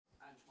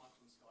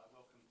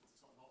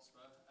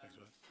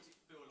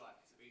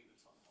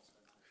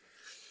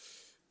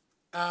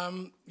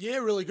Yeah,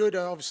 really good.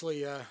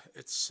 Obviously,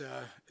 it's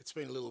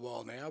been a little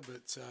while now,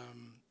 but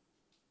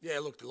yeah,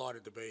 look,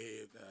 delighted to be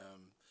here.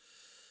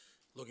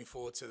 Looking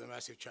forward to the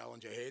massive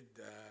challenge ahead,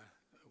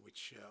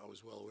 which I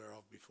was well aware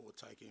of before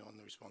taking on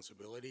the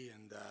responsibility,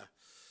 and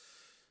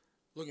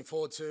looking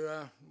forward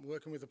to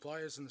working with the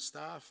players and the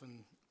staff,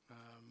 and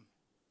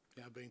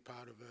being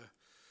part of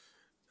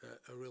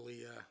a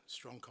really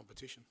strong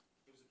competition.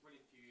 It was a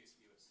brilliant few years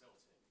for you at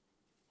Celtic,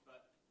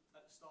 but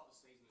at the start of the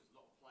season, there was a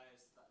lot of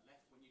players that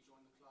left when you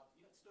joined the club.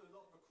 You had to do a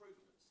lot of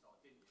recruitment at the start,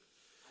 didn't you?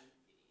 And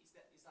is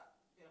that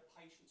a bit of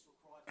patience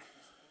required from the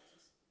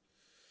supporters?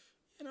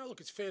 Look,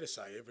 it's fair to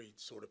say every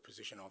sort of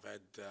position I've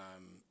had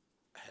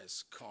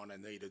has kind of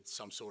needed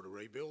some sort of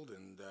rebuild,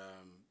 and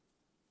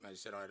as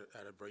you said, I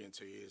had a brilliant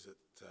 2 years at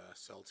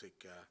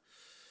Celtic.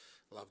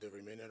 Loved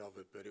every minute of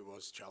it, but it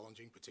was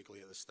challenging,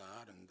 particularly at the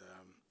start. And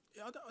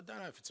I don't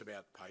know if it's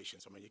about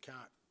patience. I mean, you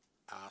can't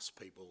ask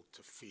people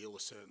to feel a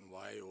certain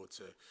way or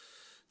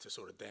to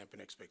sort of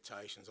dampen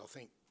expectations. I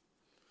think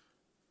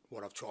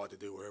what I've tried to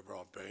do wherever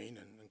I've been,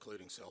 and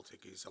including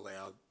Celtic, is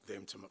allow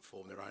them to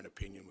form their own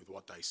opinion with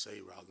what they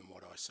see rather than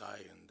what I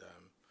say. And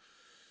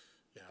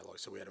like I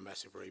said, we had a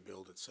massive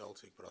rebuild at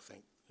Celtic, but I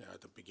think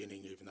at the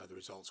beginning, even though the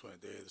results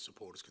weren't there, the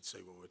supporters could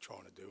see what we were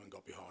trying to do and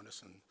got behind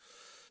us. And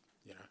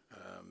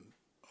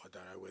I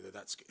don't know whether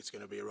it's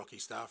going to be a rocky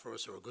start for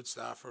us or a good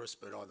start for us,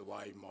 but either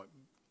way, my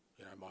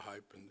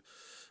hope and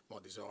my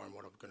desire and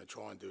what I'm going to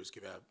try and do is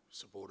give our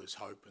supporters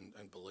hope and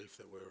belief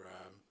that we're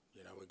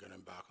going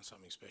to embark on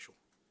something special.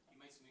 You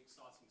made some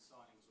exciting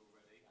signings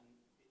already, and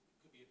it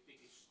could be a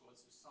big-ish squad,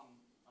 so some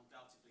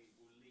undoubtedly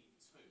will leave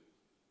too.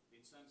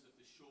 In terms of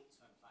the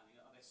short-term planning,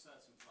 are there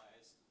certain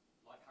players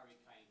like Harry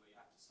Kane where you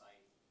have to say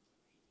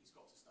he's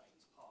got to stay,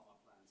 he's part of my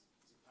plans,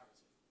 it's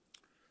imperative?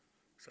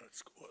 So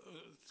it's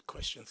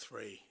question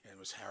 3, and it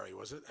was Harry,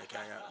 was it?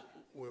 Okay,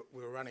 we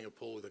were running a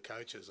pool with the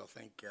coaches. I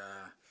think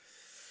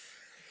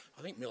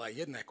Mile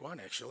Jednak won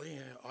actually.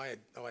 I had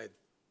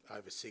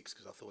over 6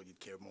 because I thought you'd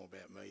care more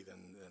about me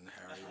than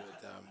Harry.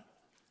 But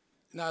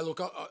no, look,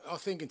 I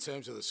think in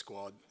terms of the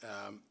squad,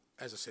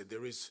 as I said,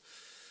 it's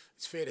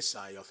fair to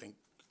say I think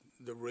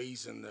the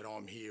reason that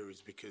I'm here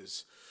is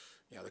because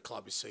the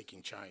club is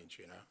seeking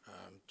change.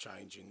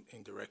 Change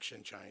in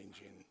direction,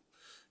 change in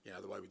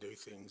the way we do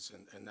things,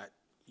 and that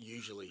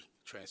usually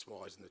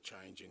transpires in the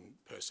change in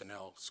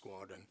personnel,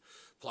 squad and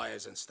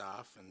players and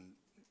staff. And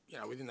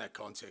within that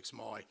context,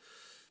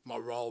 my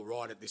role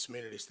right at this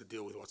minute is to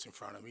deal with what's in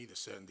front of me, the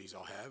certainties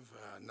I have,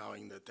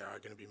 knowing that there are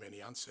going to be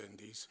many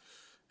uncertainties,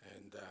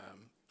 and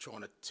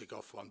trying to tick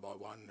off one by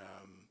one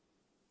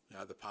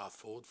the path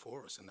forward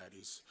for us, and that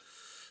is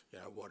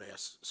what our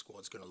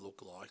squad's going to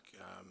look like.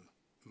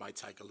 May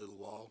take a little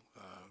while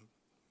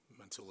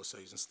until the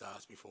season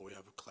starts before we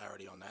have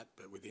clarity on that,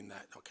 but within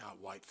that, I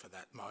can't wait for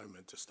that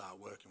moment to start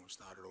working. We've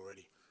started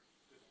already.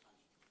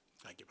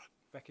 Thank you, bud.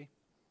 Becky?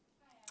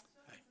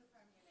 Hey.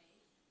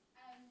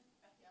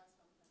 Becky, I was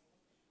from the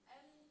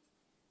Premier League.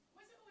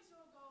 Was it always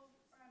your goal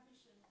or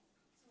ambition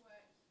to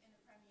work in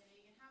the Premier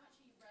League, and how much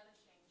are you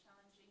relishing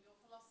challenging your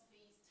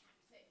philosophies,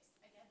 tactics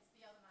against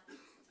the other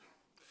managers?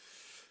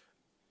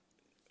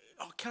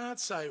 I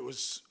can't say it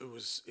was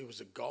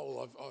a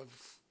goal.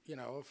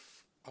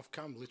 I've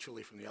come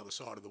literally from the other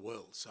side of the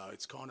world, so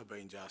it's kind of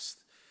been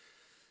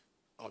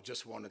I've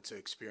just wanted to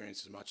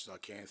experience as much as I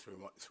can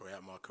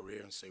throughout my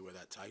career and see where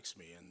that takes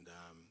me. And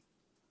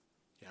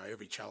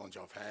every challenge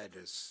I've had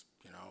is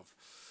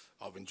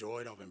I've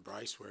enjoyed, I've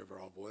embraced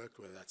wherever I've worked,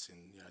 whether that's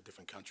in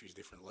different countries,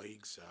 different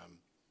leagues,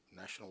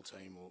 national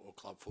team or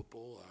club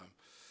football.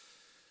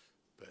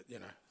 But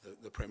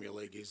the Premier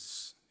League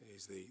is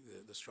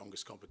the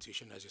strongest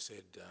competition, as you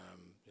said.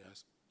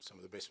 Some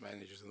of the best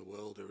managers in the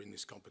world are in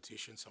this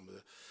competition. Some of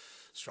the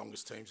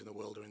strongest teams in the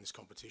world are in this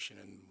competition,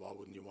 and why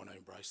wouldn't you want to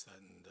embrace that?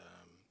 And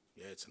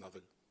it's another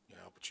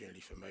opportunity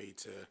for me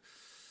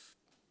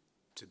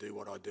to do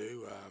what I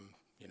do,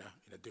 in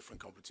a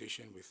different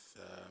competition with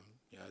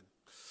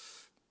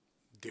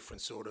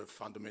different sort of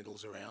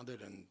fundamentals around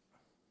it, and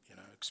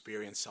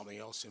experience something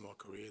else in my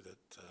career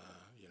that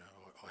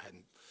I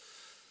hadn't.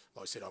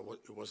 Like I said,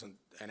 it wasn't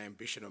an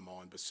ambition of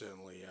mine, but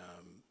certainly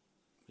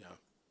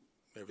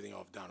everything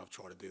I've done, I've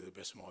tried to do the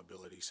best of my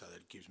ability so that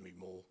it gives me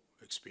more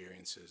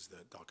experiences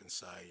that I can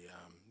say,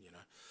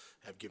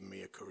 have given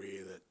me a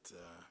career that,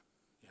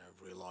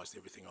 I've realised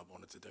everything I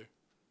wanted to do.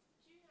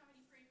 Do you have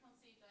any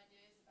preconceived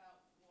ideas about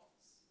what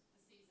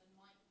the season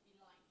might be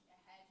like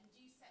ahead, and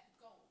do you set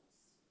goals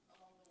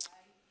along the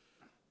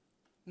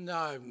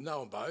way?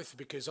 No on both,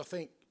 because I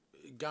think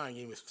going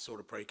in with sort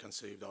of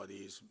preconceived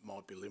ideas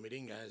might be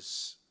limiting,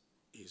 as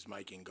is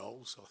making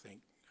goals. I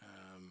think,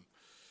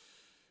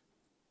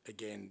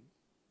 again,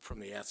 from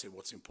the outset,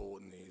 what's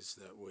important is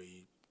that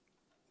we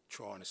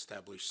try and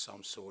establish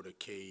some sort of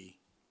key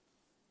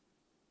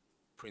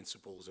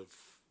principles of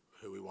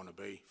who we want to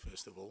be,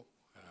 first of all.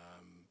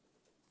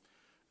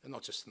 And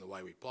not just in the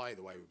way we play,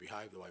 the way we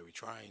behave, the way we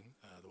train,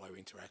 the way we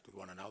interact with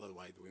one another, the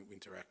way we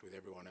interact with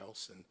everyone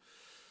else,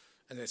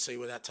 and then see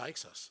where that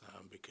takes us.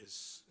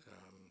 Because,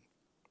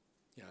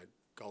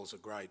 goals are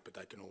great, but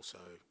they can also,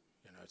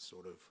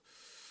 sort of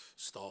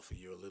stifle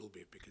you a little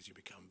bit because you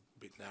become a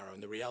bit narrow.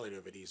 And the reality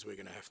of it is we're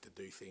going to have to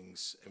do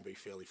things and be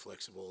fairly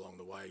flexible along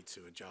the way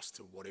to adjust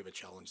to whatever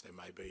challenge there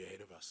may be ahead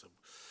of us. So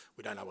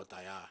we don't know what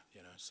they are.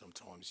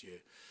 Sometimes you,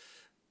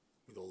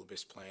 with all the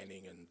best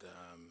planning and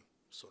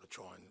sort of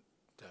trying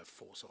to have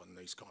foresight in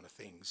these kind of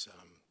things,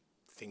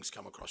 things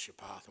come across your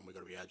path, and we've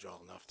got to be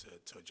agile enough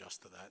to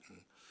adjust to that. And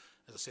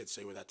as I said,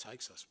 see where that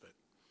takes us. But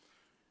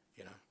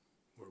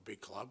we're a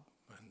big club,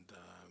 and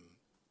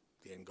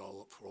the end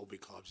goal for all big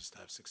clubs is to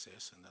have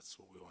success, and that's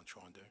what we want to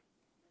try and do.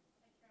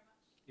 Thank you very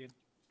much. Ian?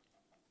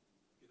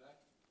 G'day.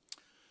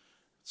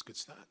 It's a good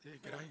start. Yeah,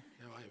 g'day.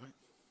 How are you, mate?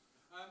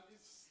 How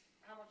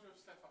much of a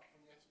step up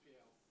from the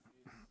SPL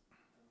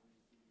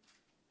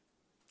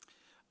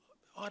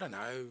I don't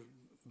know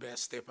about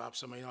step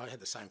ups. I mean, I had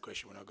the same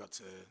question when I got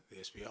to the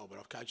SPL, but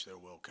I've coached at a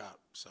World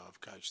Cup, so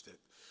I've coached it,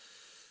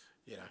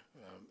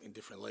 in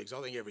different leagues.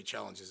 I think every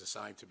challenge is the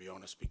same, to be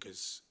honest,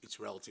 because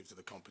it's relative to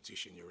the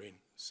competition you're in.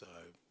 So,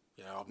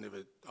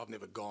 I've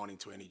never gone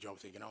into any job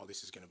thinking, oh,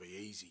 this is going to be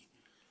easy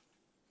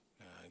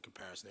in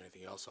comparison to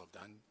anything else I've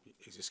done.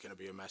 Is this going to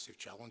be a massive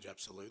challenge?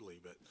 Absolutely,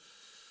 but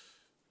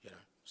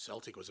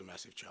Celtic was a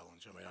massive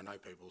challenge. I mean, I know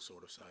people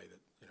sort of say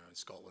that, in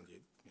Scotland,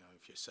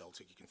 if you're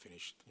Celtic, you can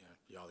finish,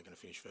 you're either going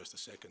to finish first or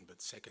second,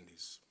 but second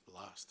is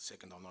last.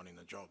 Second, I'm not in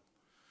the job.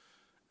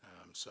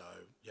 So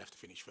you have to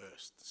finish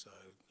first. So,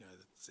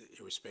 that's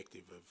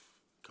irrespective of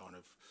kind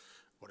of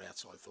what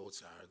outside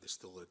thoughts are, there's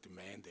still a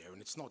demand there.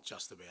 And it's not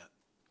just about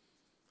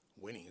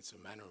winning, it's a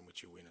manner in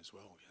which you win as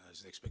well.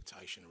 There's an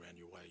expectation around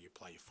your way you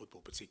play your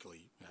football,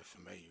 particularly,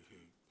 for me,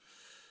 who,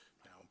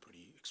 I'm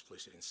pretty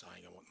explicit in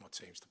saying I want my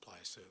teams to play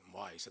a certain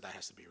way. So that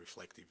has to be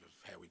reflective of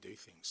how we do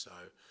things. So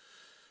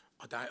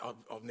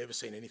I've never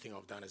seen anything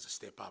I've done as a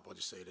step up. I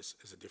just see it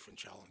as a different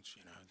challenge,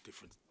 a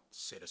different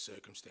set of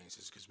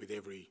circumstances, because with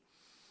every,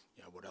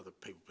 what other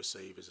people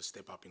perceive as a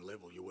step up in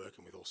level, you're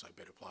working with also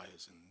better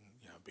players and,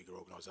 a bigger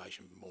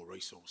organisation, more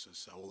resources.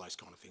 So all those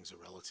kind of things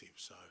are relative.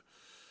 So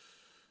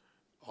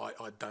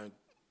I don't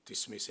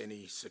dismiss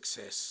any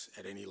success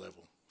at any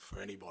level for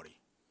anybody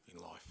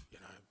in life,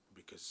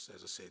 because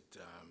as I said,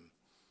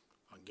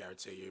 I can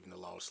guarantee you even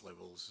the lowest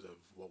levels of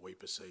what we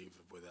perceive,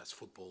 whether that's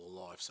football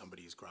or life,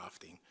 somebody is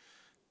grafting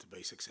to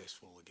be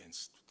successful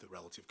against the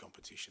relative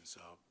competition.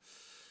 So,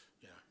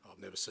 I've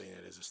never seen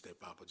it as a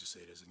step up. I just see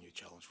it as a new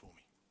challenge for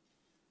me.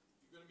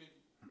 You're going to be,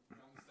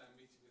 I understand,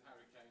 meeting with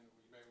Harry Kane, or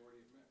you may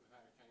already have met with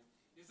Harry Kane.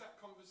 Is that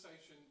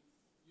conversation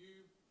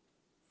you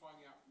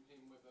finding out from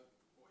him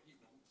what he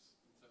wants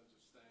in terms of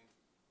staying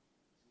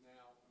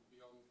now and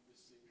beyond this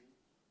season,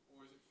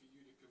 or is it for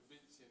you to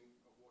convince him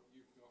of what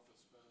you can offer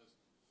Spurs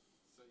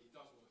so he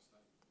does want to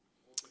stay,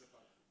 or a bit of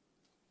both?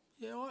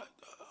 Yeah,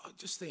 I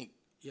just think,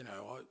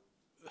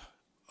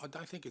 I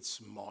don't think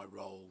it's my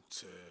role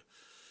to,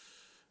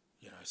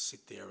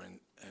 sit there and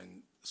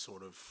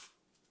sort of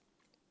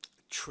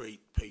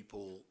treat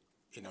people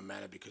in a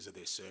manner because of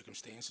their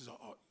circumstances.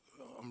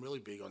 I'm really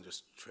big on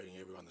just treating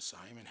everyone the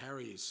same. And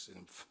Harry is,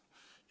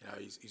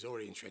 he's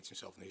already entrenched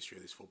himself in the history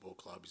of this football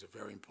club. He's a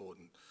very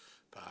important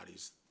part.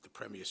 He's the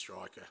premier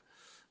striker,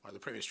 one of the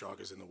premier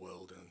strikers in the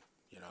world,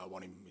 and I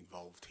want him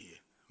involved here.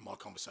 My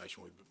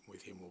conversation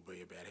with him will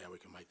be about how we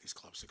can make this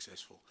club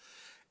successful,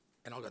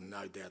 and I've got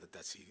no doubt that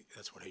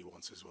that's what he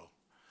wants as well.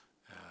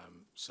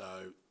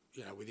 So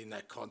within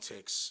that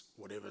context,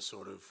 whatever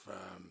sort of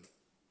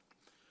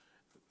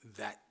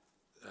that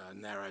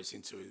narrows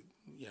into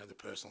the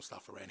personal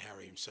stuff around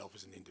Harry himself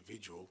as an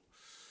individual.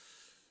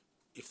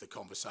 If the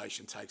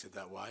conversation takes it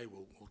that way,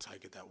 we'll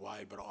take it that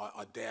way. But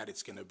I doubt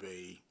it's going to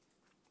be,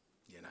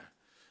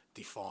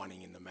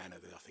 defining in the manner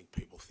that I think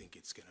people think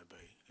it's going to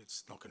be.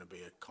 It's not going to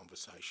be a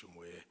conversation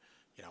where,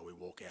 we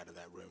walk out of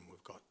that room,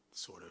 we've got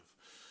sort of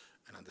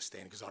an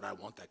understanding, because I don't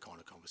want that kind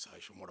of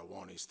conversation. What I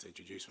want is to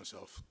introduce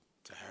myself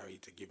to Harry,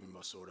 to give him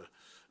a sort of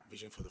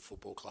vision for the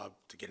football club,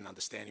 to get an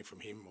understanding from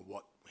him of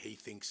what he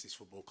thinks this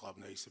football club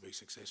needs to be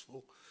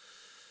successful.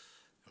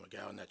 And we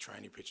go on that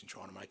training pitch and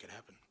trying to make it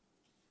happen.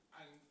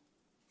 And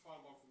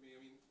final one for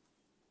me,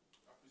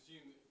 I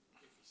presume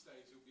that if he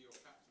stays, he'll be your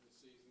captain this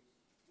season.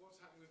 What's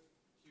happening with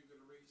Hugo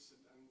Lloris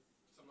and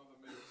some other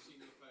maybe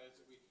senior players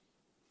that we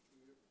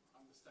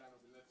understand or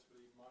be led to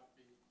believe might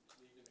be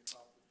leaving the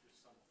club this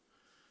summer?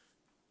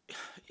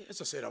 As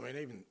I said,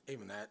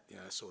 even that,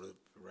 sort of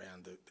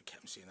around the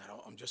captaincy and that,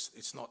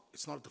 it's not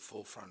at the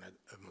forefront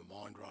of my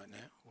mind right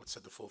now. What's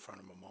at the forefront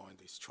of my mind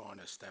is trying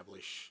to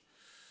establish,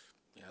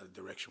 the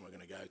direction we're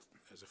going to go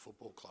as a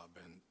football club,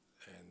 and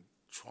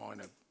trying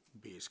to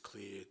be as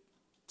clear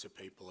to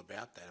people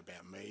about that,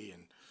 about me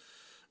and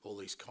all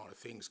these kind of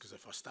things. Because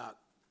if I start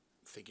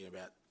thinking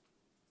about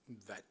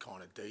that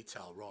kind of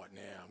detail right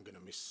now, I'm going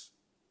to miss,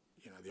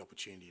 the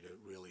opportunity to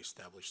really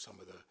establish some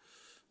of the,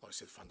 like I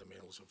said,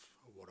 fundamentals of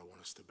what I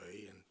want us to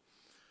be. And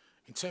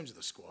in terms of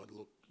the squad,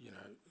 look,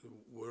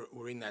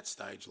 we're in that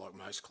stage like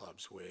most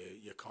clubs where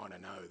you kind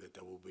of know that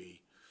there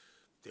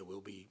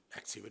will be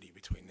activity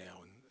between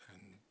now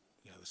and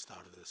the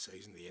start of the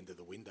season, the end of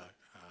the window,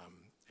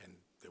 and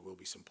there will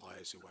be some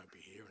players who won't be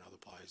here and other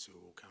players who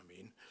will come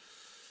in.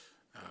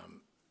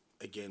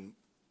 Again,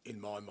 in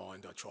my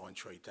mind, I try and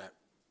treat that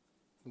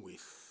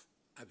with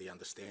the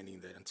understanding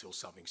that until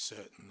something's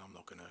certain, I'm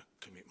not going to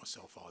commit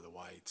myself either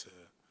way to,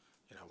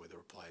 whether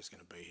a player's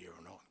going to be here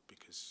or not,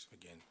 because,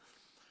 again,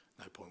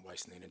 no point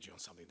wasting energy on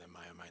something that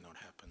may or may not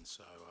happen.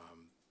 So,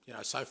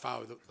 so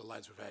far the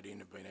lads we've had in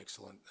have been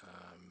excellent.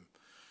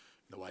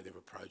 The way they've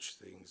approached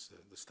things,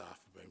 the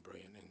staff have been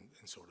brilliant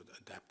in sort of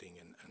adapting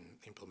and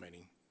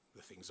implementing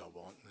the things I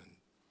want, and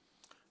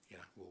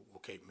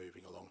we'll keep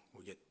moving along.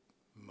 We'll get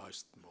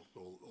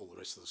all the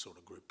rest of the sort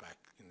of group back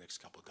in the next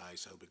couple of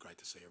days, so it'll be great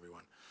to see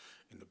everyone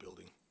in the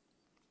building.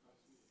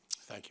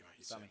 Thank you,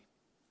 mate. Sammy.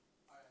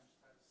 Hi, Ange.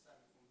 Sam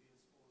from the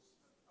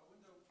Spurs. I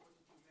wonder what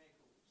did you make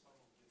of some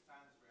of the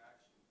fans'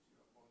 reaction to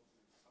your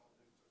appointment? Some of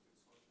them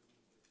took to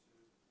social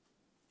media to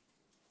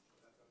show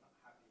that they're not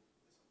happy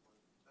with this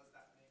appointment. Does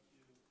that make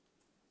you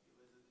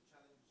feel is it a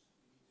challenge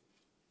you need to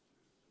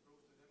prove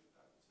to them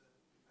that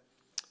you can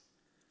do that?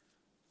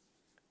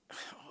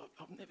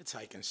 I've never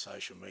taken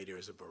social media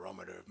as a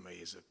barometer of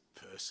me as a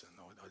person.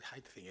 I'd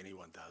hate to think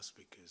anyone does,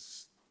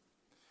 because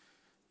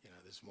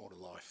there's more to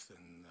life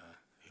than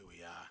who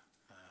we are.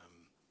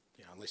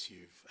 Unless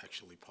you've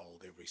actually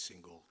polled every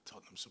single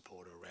Tottenham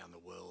supporter around the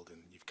world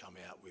and you've come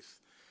out with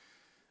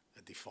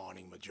a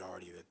defining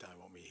majority that don't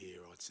want me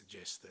here, I'd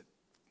suggest that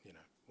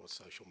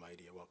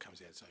what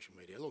comes out of social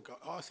media. Look,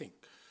 I think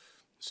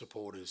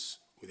supporters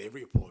with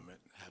every appointment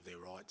have their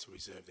right to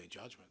reserve their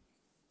judgment.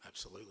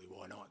 Absolutely,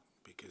 why not?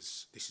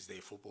 Because this is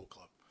their football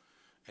club,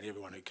 and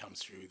everyone who comes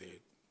through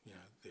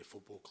their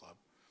football club,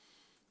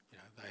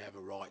 they have a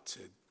right to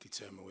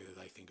determine whether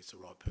they think it's the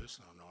right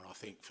person or not. I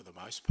think for the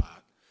most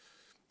part,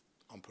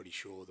 I'm pretty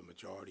sure the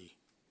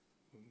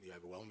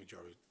overwhelming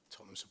majority of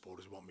Tottenham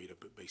supporters want me to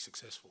be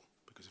successful,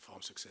 because if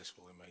I'm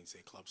successful, it means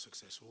their club's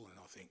successful, and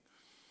I think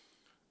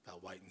they'll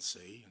wait and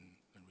see and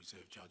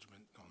reserve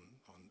judgment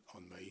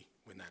on me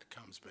when that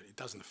comes. But it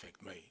doesn't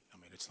affect me. I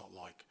mean, it's not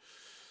like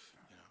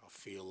I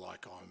feel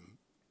like I'm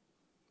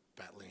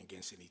battling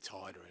against any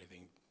tide or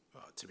anything.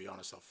 To be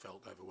honest, I've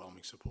felt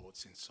overwhelming support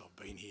since I've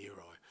been here.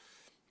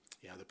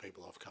 The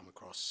people I've come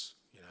across,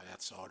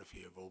 outside of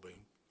here have all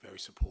been very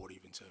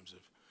supportive in terms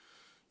of,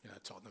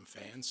 Tottenham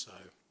fans. So,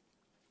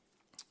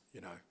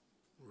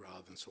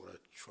 rather than sort of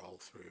troll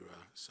through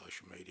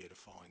social media to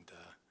find,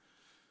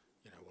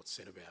 what's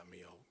said about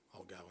me,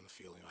 I'll go on the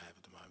feeling I have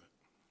at the moment.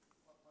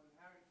 On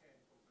Harry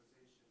Kane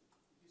conversation,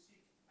 did you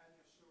seek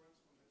any assurance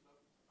from the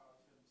club about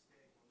him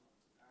staying or not?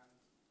 And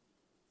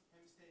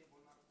him staying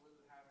or not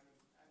will have any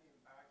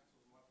impact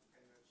on what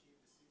can you achieve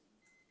this season?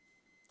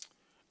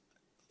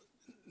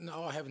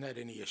 No, I haven't had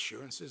any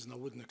assurances, and I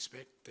wouldn't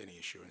expect any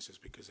assurances,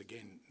 because,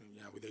 again,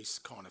 with these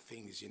kind of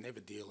things, you're never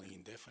dealing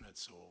in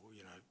definites or,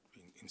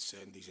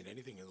 uncertainties in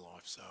anything in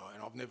life. So,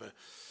 and I've never,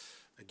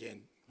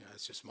 again,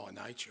 it's just my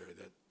nature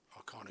that I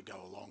kind of go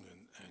along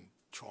and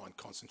try and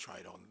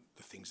concentrate on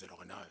the things that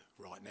I know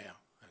right now.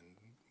 And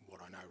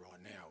what I know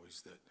right now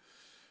is that,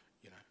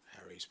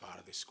 Harry's part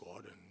of this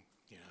squad, and,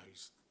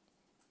 he's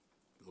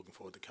looking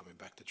forward to coming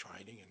back to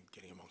training and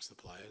getting amongst the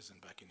players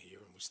and back in here,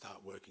 and we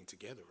start working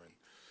together. And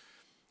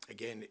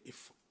again,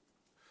 if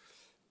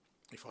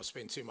I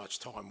spend too much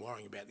time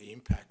worrying about the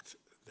impact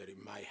that it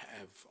may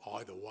have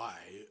either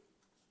way,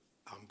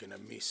 I'm going to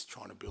miss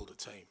trying to build a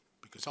team,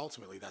 because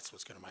ultimately that's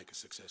what's going to make us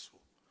successful.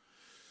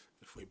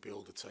 If we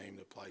build a team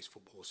that plays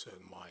football a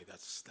certain way,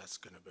 that's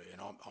going to be,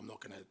 and I'm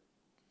not going to,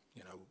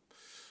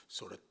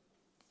 sort of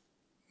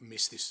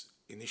miss this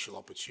initial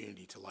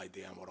opportunity to lay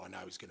down what I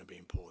know is going to be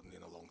important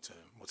in the long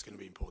term. What's going to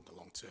be important in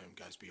the long term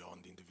goes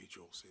beyond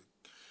individuals.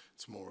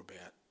 It's more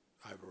about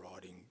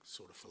overriding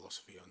sort of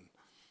philosophy on,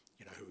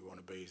 who we want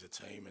to be as a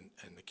team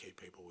and the key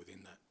people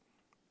within that.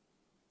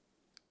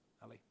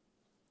 Ali.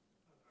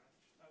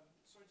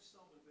 Sorry to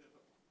start with a bit of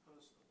a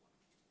personal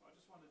one. I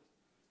just wondered,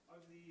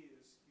 over the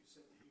years, you've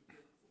said that you've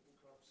built football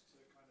clubs to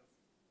kind of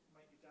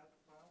make your dad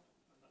proud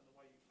and the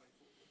way you play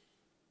football.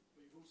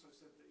 But you've also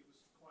said that he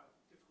was quite a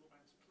difficult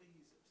man to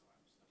please at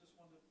times. I just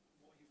wondered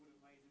what he would have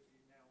made of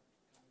you now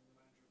becoming the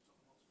manager of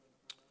Tottenham Hotspur in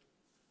the Premier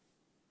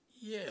League.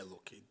 Yeah,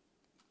 look,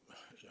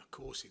 of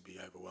course he'd be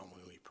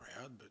overwhelmingly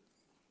proud, but,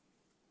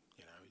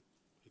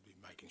 he'd be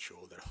making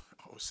sure that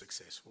I was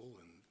successful.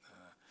 And,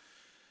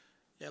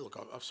 look,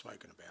 I've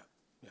spoken about,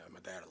 my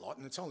dad a lot,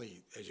 and it's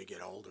only as you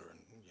get older and,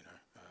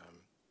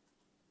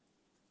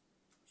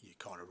 you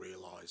kind of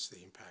realise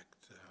the impact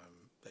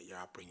that your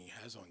upbringing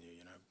has on you.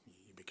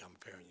 You become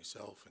a parent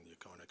yourself, and you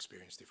kind of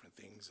experience different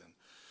things, and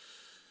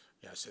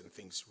certain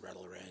things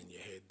rattle around in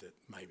your head that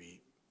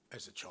maybe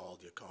as a child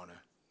you kind of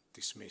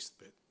dismissed,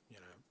 but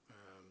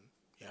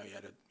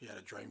he had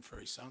a dream for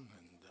his son,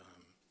 and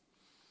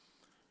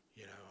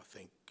I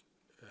think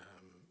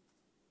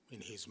in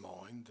his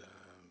mind,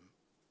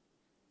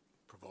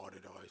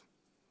 provided I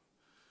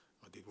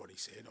did what he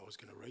said, I was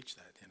going to reach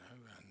that, and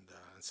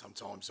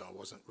sometimes I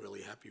wasn't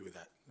really happy with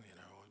that.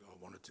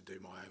 I wanted to do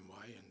my own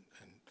way,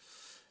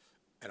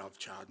 and I've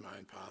charted my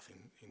own path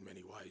in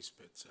many ways,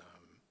 but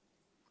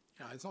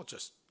you know, it's not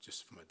just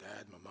for my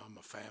dad, my mum,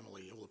 my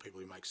family, all the people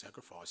who make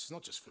sacrifices. It's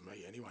not just for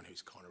me. Anyone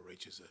who's kind of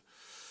reaches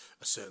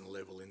a certain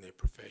level in their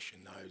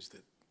profession knows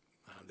that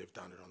they've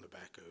done it on the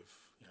back of,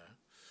 you know,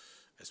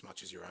 as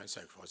much as your own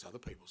sacrifice, other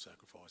people's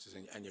sacrifices,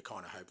 and you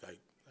kind of hope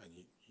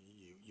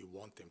you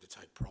want them to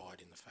take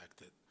pride in the fact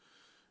that,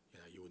 you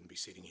know, you wouldn't be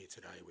sitting here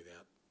today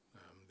without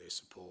their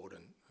support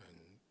and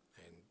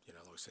you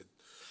know, like I said,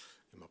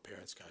 in my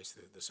parents' case,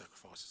 the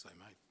sacrifices they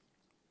made.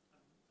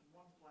 And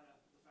one player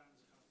the fans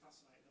are kind of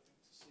fascinated, I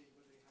think, to see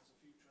whether he has a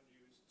future under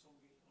you is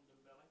Tongi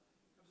Ndombele.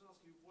 Can I just ask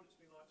you what it's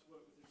been like to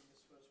work with him in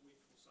this first week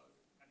or so,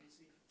 and is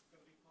he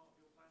going to be part of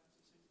your plans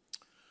this season?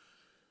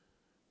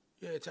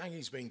 Yeah,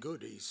 Tangi's been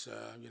good. He's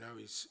you know,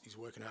 he's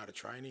working hard at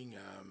training.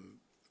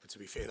 But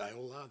to be fair, they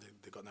all are.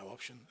 They've got no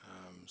option.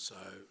 So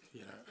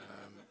you know,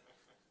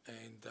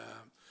 and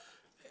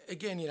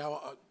again, you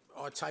know,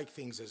 I take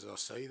things as I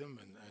see them,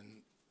 and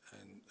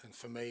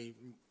for me,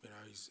 you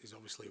know, he's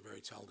obviously a very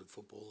talented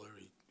footballer.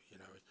 You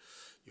know,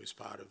 he was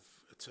part of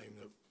a team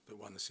that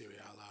won the Serie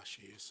A last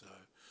year. So,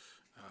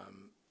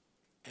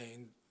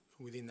 and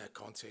within that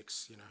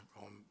context, you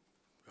know,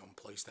 I'm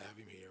pleased to have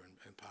him here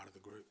and part of the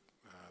group.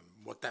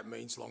 What that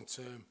means long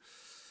term,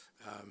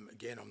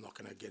 again, I'm not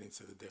going to get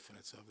into the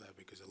definites of that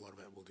because a lot of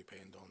it will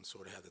depend on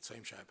sort of how the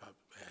team how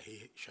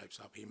he shapes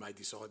up. He may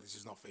decide this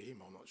is not for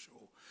him. I'm not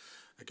sure.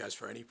 It goes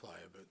for any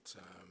player, but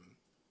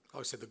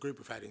like I said, the group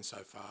we've had in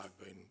so far have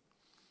been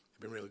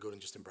really good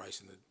and just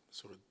embracing the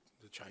sort of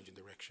the change in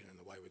direction and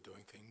the way we're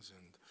doing things.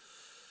 And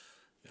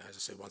you know, as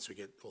I said, once we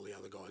get all the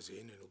other guys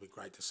in, it'll be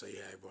great to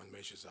see how everyone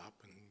measures up,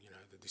 and you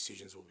know, the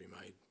decisions will be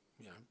made,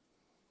 you know,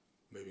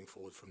 moving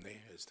forward from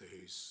there as to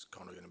who's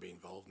kind of going to be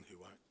involved and who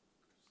won't.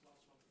 Just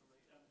last one from me.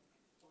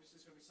 Obviously,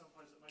 there's going to be some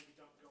players that maybe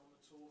don't go on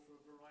the tour for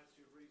a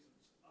variety of reasons.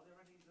 Are there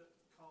any that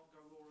can't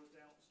go or are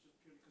doubts just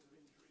purely because of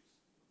injuries?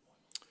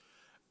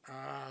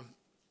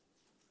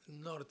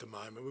 Not at the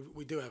moment.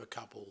 We do have a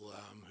couple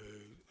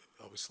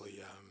who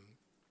obviously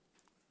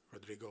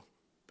Rodrigo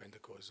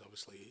Bendaco's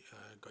obviously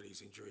got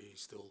his injury. He's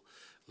still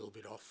a little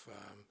bit off.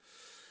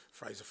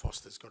 Fraser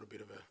Foster's got a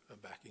bit of a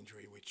back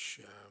injury,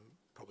 which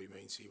probably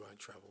means he won't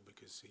travel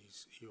because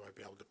he won't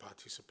be able to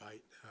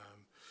participate.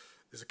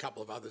 There's a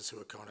couple of others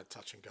who are kind of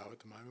touch and go at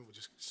the moment. We'll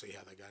just see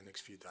how they go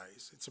next few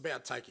days. It's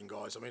about taking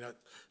guys. I mean,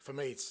 for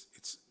me, it's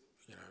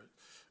you know,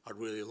 I'd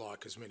really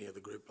like as many of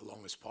the group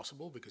along as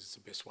possible because it's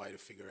the best way to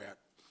figure out,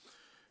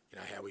 you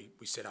know, how we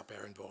set up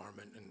our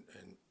environment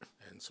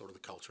and sort of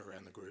the culture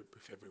around the group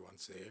if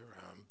everyone's there.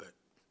 But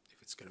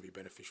if it's going to be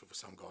beneficial for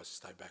some guys to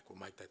stay back, we'll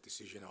make that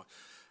decision.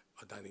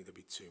 I don't think there'll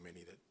be too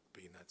many that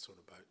be in that sort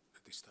of boat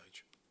at this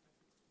stage.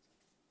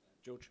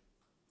 George?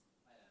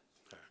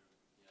 Okay.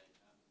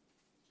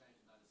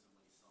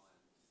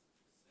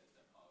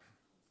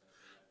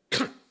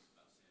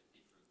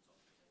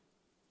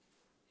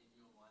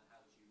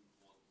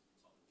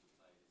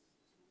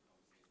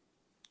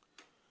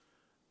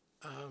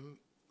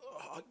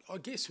 I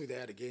guess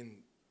without,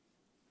 again,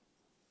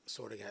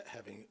 sort of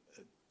having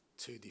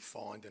too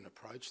defined an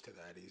approach to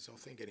that is, I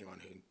think anyone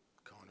who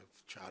kind of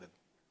charted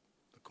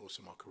the course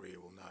of my career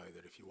will know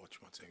that if you watch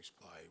my teams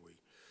play,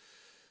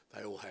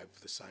 they all have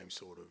the same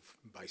sort of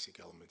basic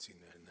elements in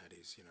that, and that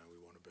is, you know, we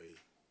want to be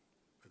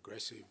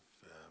aggressive,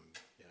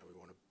 you know, we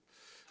want to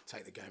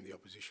take the game to the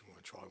opposition, we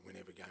want to try and win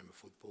every game of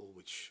football,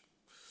 which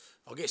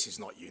I guess is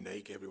not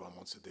unique. Everyone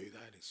wants to do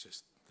that. It's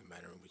just the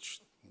manner in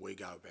which we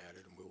go about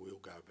it and we will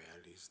go about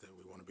it is that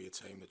we want to be a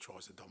team that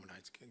tries to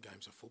dominate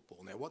games of football.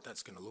 Now, what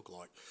that's going to look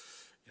like,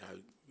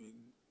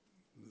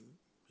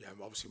 you know,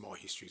 obviously my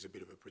history is a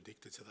bit of a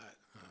predictor to that.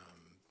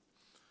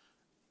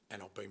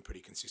 And I've been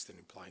pretty consistent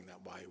in playing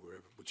that way,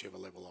 whichever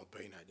level I've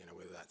been at, you know,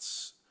 whether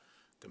that's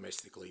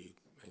domestically,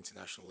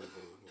 international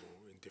level,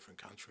 or in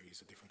different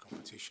countries or different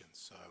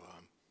competitions. So,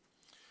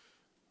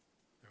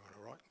 everyone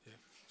all right? Yeah.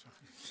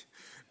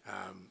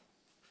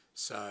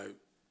 So,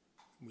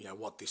 you know,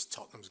 what this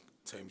Tottenham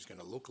team's going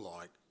to look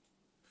like,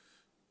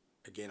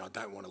 again, I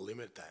don't want to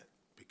limit that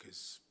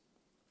because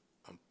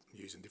I'm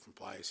using different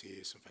players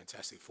here, some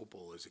fantastic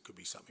footballers. It could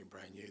be something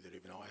brand new that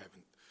even I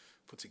haven't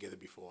put together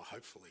before,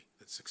 hopefully,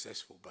 that's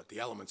successful. But the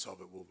elements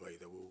of it will be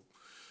that we'll,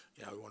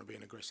 you know, we want to be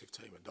an aggressive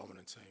team, a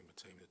dominant team, a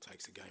team that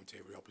takes the game to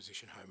every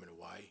opposition, home and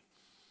away.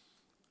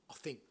 I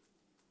think,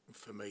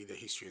 for me, the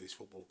history of this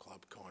football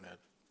club kind of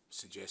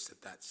suggests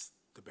that that's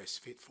the best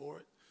fit for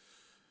it.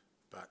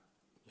 But,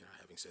 you know,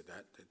 having said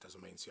that, it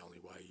doesn't mean it's the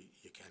only way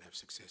you can have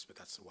success, but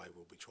that's the way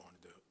we'll be trying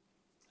to do it.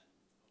 And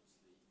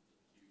obviously,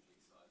 hugely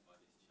excited by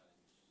this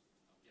challenge.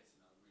 I'm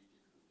guessing a really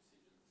difficult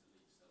decision to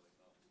leave Selwick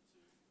after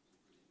two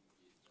brilliant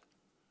years there.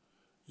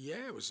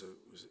 Yeah, it was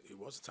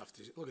a tough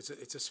decision. Look,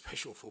 it's a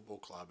special football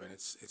club, and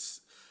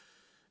it's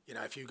you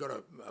know, if you've got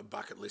a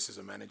bucket list as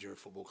a manager of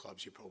football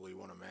clubs you probably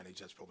want to manage,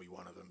 that's probably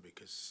one of them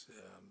because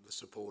the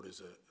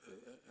supporters are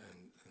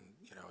and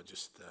you know,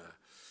 just.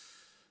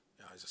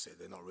 You know, as I said,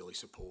 they're not really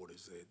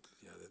supporters.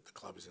 You know, the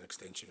club is an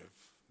extension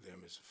of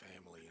them as a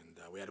family. And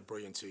we had a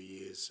brilliant 2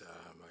 years,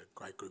 a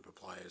great group of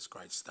players,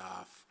 great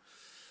staff.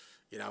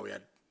 You know, we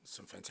had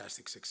some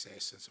fantastic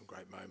success and some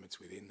great moments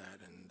within that,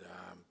 and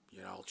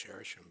you know, I'll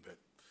cherish them. But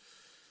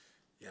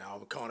you know, I'm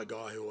the kind of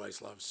guy who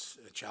always loves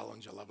a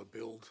challenge. I love a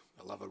build.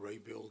 I love a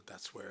rebuild.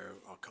 That's where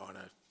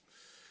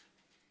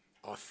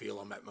I feel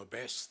I'm at my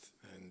best.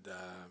 And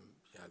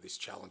you know, this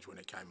challenge, when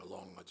it came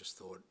along, I just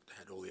thought it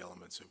had all the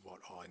elements of what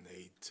I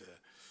need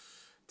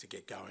to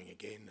get going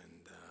again.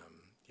 And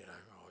you know,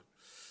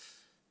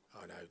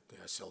 I know, you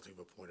know, Celtic have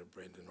appointed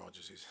Brendan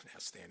Rodgers, who's an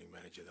outstanding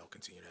manager. They'll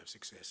continue to have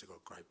success. They've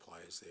got great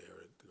players there.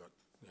 They've got,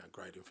 you know,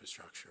 great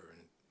infrastructure,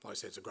 and like I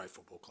said, it's a great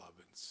football club.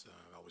 It's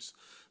I was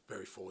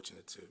very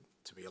fortunate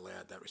to be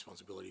allowed that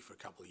responsibility for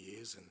a couple of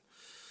years, and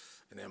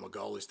now my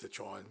goal is to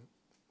try and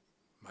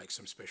make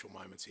some special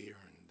moments here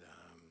and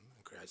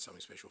create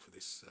something special for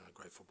this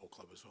great football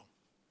club as well.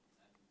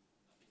 And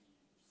I think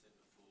you said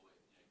before,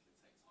 it can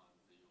take time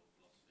for your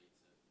philosophy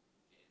to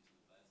get into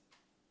the players.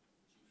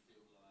 Do you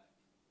feel like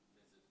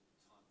there's a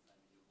time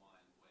frame in your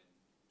mind when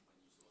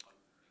you sort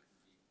of overthink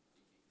thinking?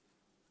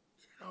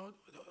 You know,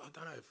 I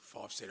don't know if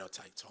I've said I'll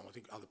take time. I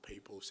think other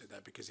people have said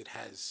that, because it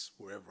has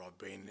wherever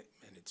I've been,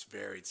 and it's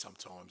varied.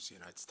 Sometimes,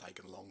 you know, it's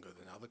taken longer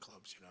than other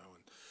clubs, you know,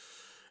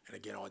 and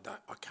again, I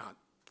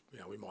can't, you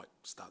know, we might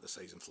start the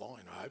season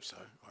flying. I hope so.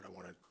 I don't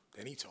want it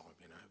any time,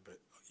 you know, but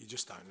you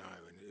just don't know,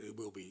 and it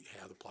will be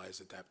how the players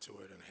adapt to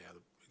it, and how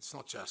it's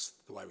not just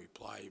the way we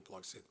play,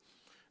 like I said,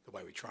 the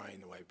way we train,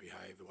 the way we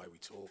behave, the way we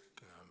talk.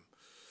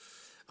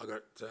 I've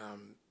got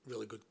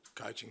really good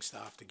coaching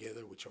staff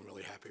together, which I'm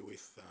really happy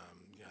with.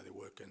 You know, they're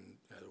working,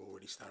 you know, they've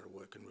already started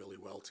working really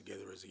well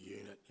together as a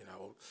unit. You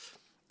know,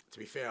 to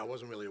be fair, I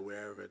wasn't really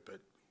aware of it, but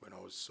when I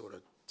was sort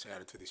of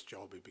touted to this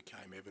job, it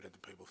became evident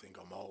that people think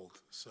I'm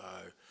old. So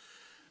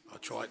I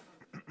tried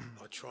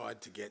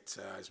to get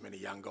as many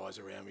young guys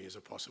around me as I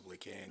possibly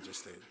can,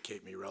 just to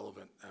keep me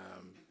relevant.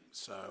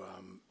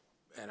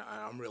 And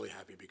I'm really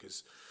happy,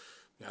 because,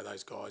 you know,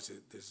 those guys,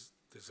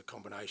 there's a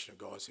combination of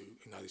guys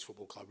who know this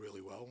football club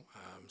really well,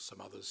 some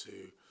others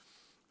who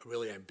are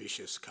really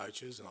ambitious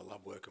coaches, and I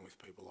love working with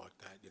people like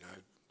that. You know,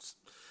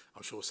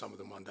 I'm sure some of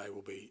them one day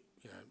will be,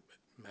 you know,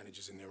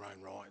 managers in their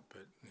own right,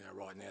 but, you know,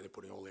 right now they're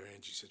putting all their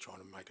energies to trying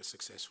to make us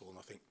successful, and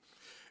I think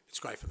it's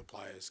great for the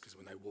players, because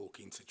when they walk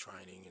into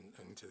training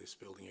and into this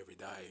building every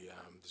day,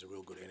 there's a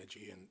real good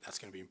energy, and that's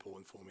going to be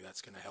important for me.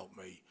 That's going to help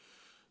me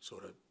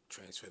sort of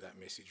transfer that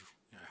message,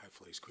 you know,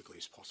 hopefully as quickly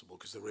as possible,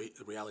 because the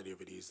reality of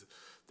it is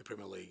the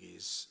Premier League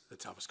is the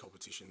toughest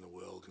competition in the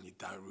world, and you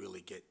don't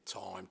really get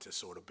time to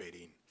sort of bed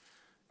in.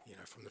 You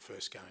know, from the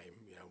first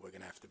game, you know, we're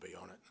going to have to be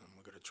on it, and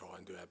we're going to try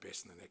and do our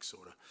best in the next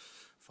sort of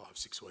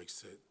 5-6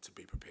 weeks to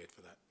be prepared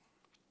for that.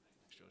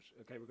 Thanks, George.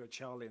 Okay, we'll go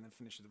Charlie and then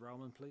finish with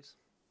Roman, please.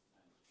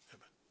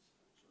 I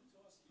wanted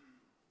to ask you,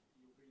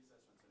 your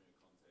predecessor Antonio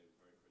Conte was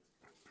very critical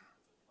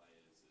of the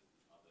players, and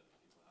other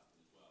people have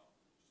been as well.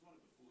 Just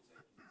wondered, before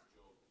taking this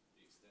job,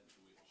 the extent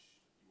to which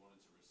you wanted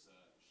to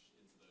research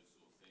into those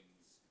sort of things,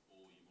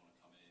 or you want to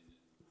come in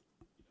and,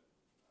 you know,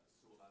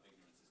 sort of have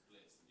ignorance is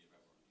bliss and give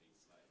everyone a clean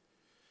slate.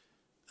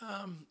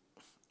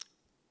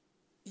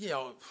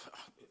 Yeah,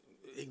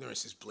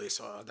 ignorance is bliss.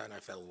 I don't know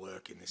if that'll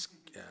work in this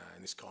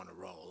kind of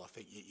role. I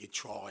think you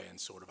try and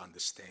sort of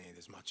understand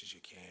as much as you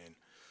can,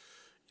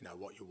 you know,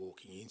 what you're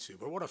walking into.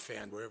 But what I've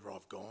found wherever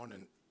I've gone,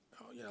 and,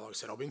 you know, like I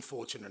said, I've been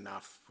fortunate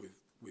enough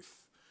with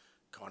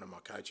kind of my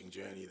coaching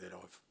journey that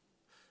I've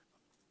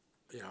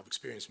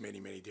experienced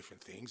many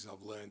different things, and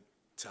I've learned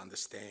to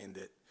understand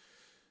that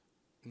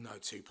no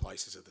two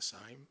places are the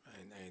same,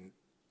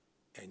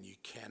 and you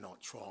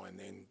cannot try and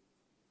then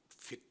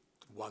fit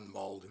one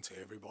mould into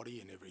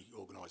everybody in every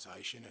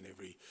organisation and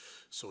every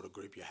sort of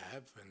group you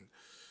have. And,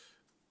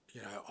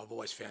 you know, I've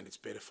always found it's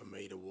better for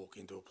me to walk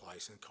into a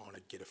place and kind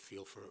of get a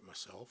feel for it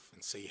myself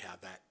and see how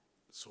that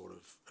sort of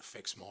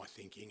affects my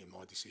thinking and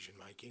my decision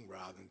making,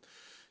 rather than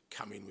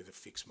come in with a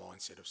fixed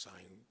mindset of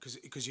saying,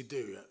 because you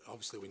do,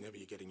 obviously whenever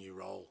you get a new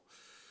role,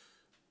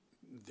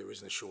 there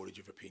isn't a shortage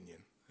of opinion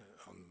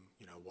on,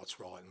 you know, what's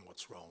right and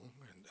what's wrong,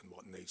 and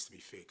what needs to be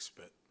fixed.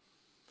 But,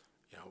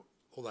 you know,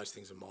 all those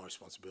things are my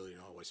responsibility,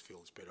 and I always feel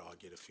it's better I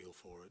get a feel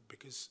for it,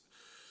 because,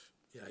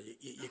 you know,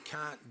 you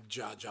can't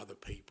judge other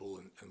people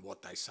and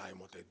what they say and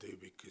what they do,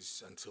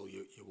 because until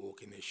you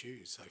walk in their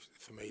shoes. So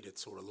for me to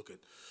sort of look at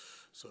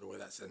sort of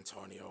whether that's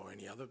Antonio or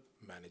any other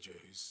manager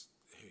who's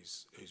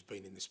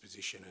been in this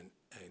position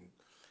and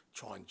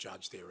try and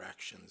judge their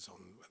actions on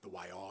the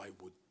way I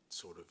would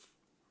sort of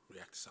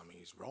react to something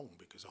is wrong,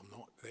 because I'm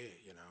not there,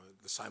 you know.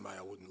 The same way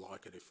I wouldn't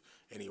like it if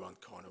anyone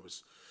kind of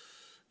was,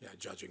 you know,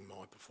 judging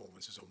my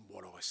performances on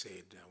what I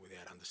said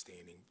without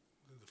understanding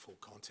the full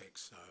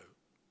context. So,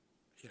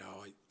 you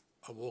know,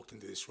 I walked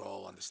into this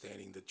role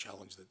understanding the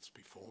challenge that's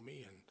before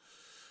me, and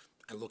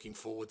looking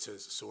forward to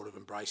sort of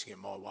embracing it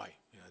my way,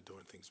 you know,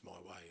 doing things my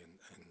way,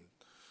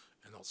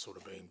 and not sort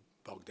of being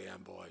bogged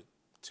down by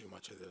too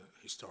much of the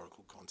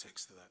historical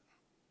context of that.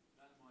 With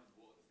that in mind,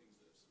 what are the things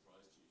that have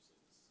surprised you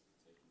since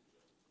taking the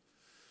job?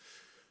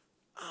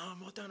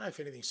 I don't know if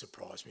anything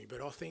surprised me,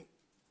 but I think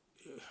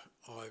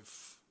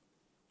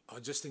I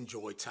just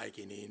enjoy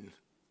taking in,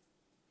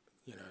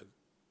 you know,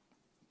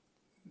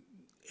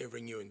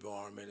 every new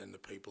environment and the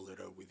people that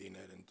are within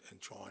it,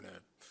 and trying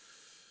to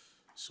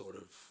sort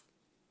of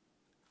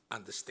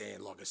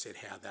understand, like I said,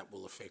 how that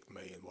will affect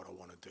me and what I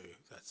want to do.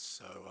 That's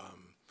so,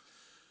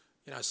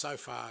 you know, so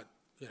far,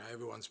 you know,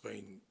 everyone's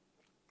been,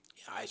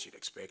 you know, as you'd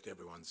expect,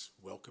 everyone's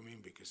welcoming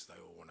because they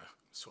all want to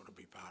sort of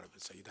be part of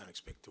it. So you don't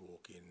expect to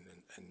walk in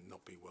and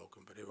not be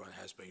welcome, but everyone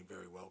has been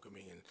very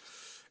welcoming.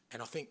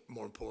 And I think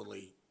more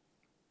importantly,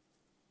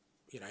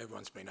 you know,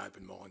 everyone's been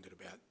open-minded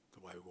about the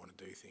way we want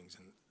to do things,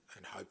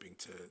 and hoping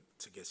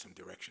to get some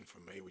direction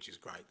from me, which is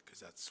great because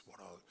that's what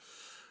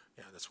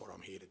you know, that's what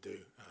I'm here to do.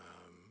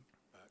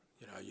 But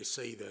you know, you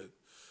see you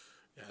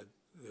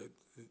know,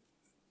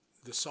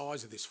 the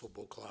size of this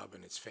football club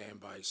and its fan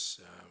base.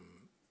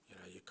 You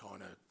know, you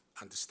kind of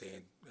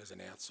understand as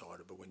an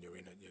outsider, but when you're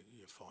in it,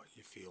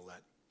 you feel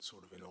that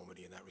sort of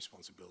enormity and that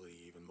responsibility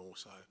even more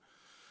so.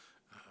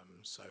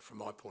 So from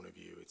my point of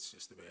view, it's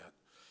just about,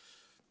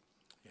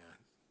 you know,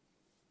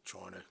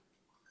 trying to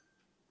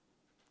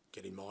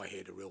get in my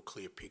head a real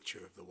clear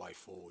picture of the way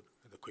forward.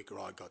 The quicker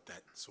I got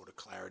that sort of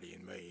clarity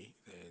in me,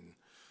 then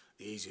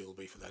the easier it'll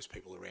be for those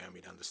people around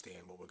me to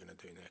understand what we're going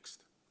to do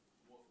next.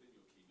 What have been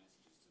your key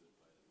messages to the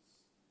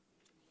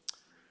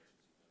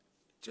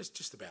players?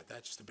 Just about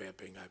that, just about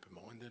being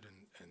open-minded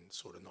and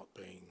sort of not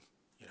being,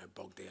 you know,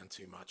 bogged down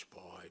too much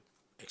by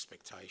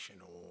expectation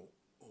or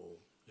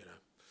you know,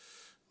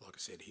 like I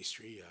said,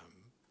 history.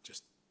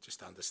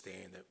 Just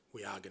understand that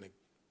we are going to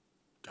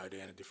go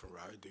down a different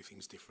road, do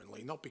things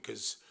differently. Not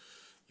because,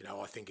 you know,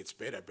 I think it's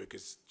better,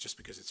 because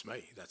it's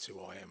me. That's who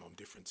I am. I'm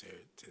different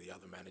to the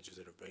other managers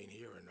that have been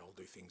here, and I'll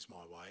do things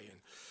my way. And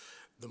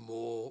the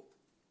more,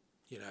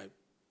 you know,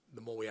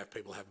 the more we have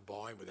people have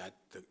buy-in with that,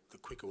 the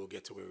quicker we'll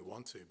get to where we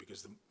want to,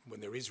 because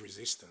when there is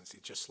resistance,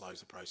 it just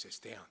slows the process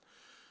down.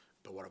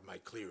 But what I've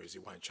made clear is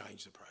it won't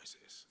change the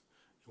process.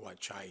 It won't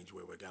change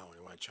where we're going.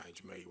 It won't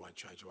change me. It won't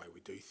change the way we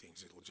do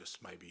things. It'll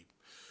just maybe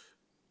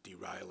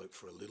derail it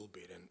for a little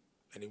bit,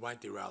 and it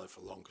won't derail it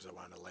for long because I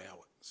won't allow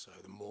it. So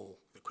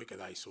the quicker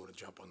they sort of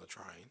jump on the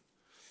train,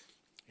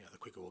 you know, the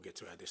quicker we'll get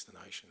to our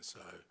destination. So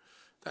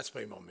that's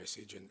been my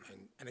message,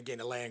 and again,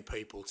 allowing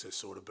people to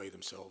sort of be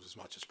themselves as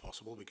much as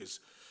possible, because,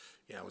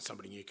 you know, when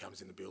somebody new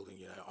comes in the building,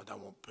 you know, I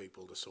don't want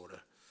people to sort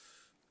of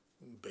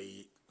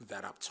be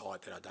that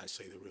uptight that I don't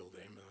see the real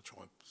them, and I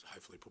try and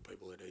hopefully put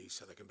people at ease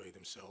so they can be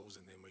themselves,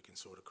 and then we can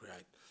sort of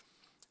create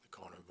the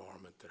kind of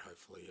environment that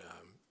hopefully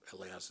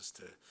allows us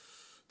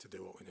to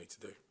do what we need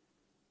to do.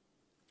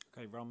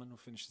 Okay, Roman, we'll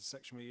finish the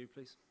section with you,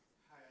 please.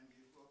 Hi, Andy.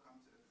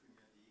 Welcome to the Premier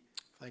League.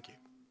 Thank you.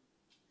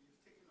 You've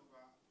taken over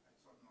a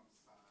Tottenham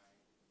side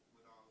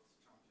without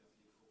Champions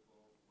League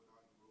football,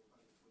 without Europa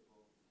League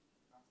football,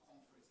 without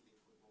Conference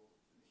League football,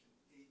 finishing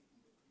 8th in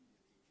the Premier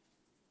League.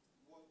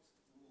 What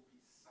will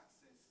be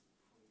success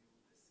for you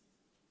this season?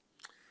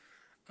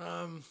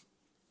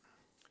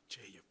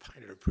 Gee, you've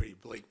painted a pretty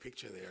bleak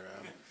picture there.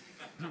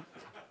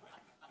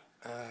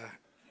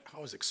 I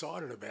was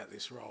excited about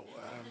this role.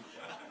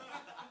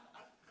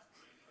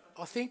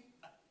 I think,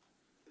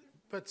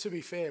 but to be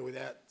fair,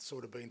 without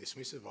sort of being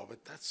dismissive of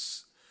it,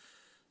 that's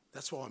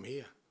why I'm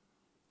here.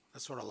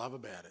 That's what I love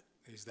about it,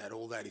 is that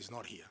all that is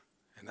not here,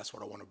 and that's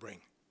what I want to bring.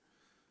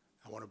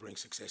 I want to bring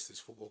success to this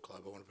football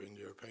club. I want to bring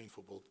European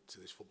football to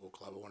this football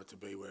club. I want it to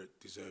be where it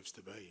deserves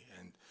to be,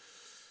 and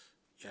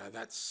you know,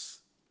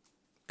 that's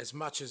as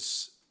much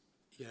as,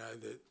 you know,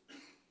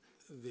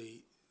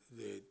 the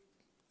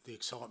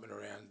excitement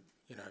around,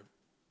 you know,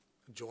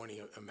 joining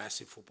a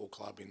massive football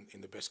club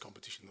in the best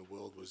competition in the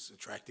world was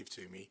attractive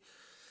to me.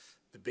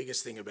 The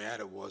biggest thing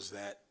about it was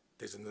that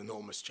there's an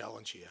enormous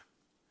challenge here.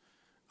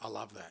 I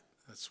love that.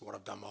 That's what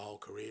I've done my whole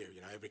career.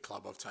 You know, every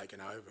club I've taken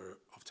over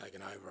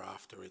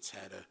after it's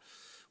had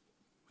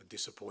a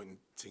disappointing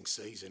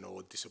season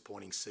or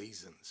disappointing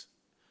seasons.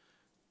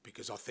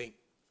 Because I think,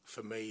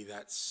 for me,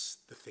 that's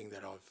the thing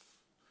that I've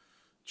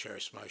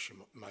cherished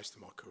most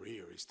of my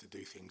career, is to do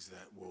things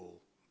that will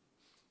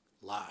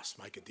last,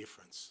 make a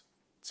difference,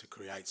 to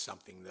create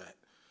something that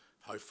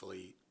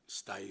hopefully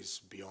stays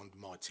beyond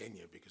my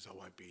tenure, because I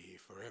won't be here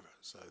forever.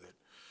 So that,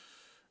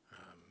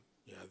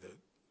 you know,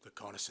 the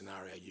kind of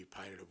scenario you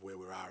painted of where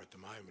we are at the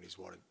moment is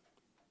what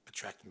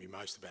attracted me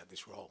most about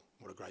this role.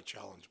 What a great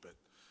challenge, but,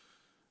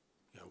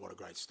 you know, what a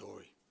great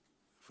story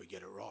if we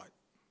get it right.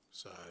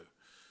 So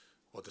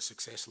what does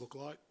success look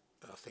like?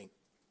 I think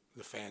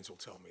the fans will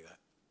tell me that.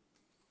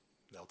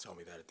 They'll tell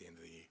me that at the end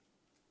of the year.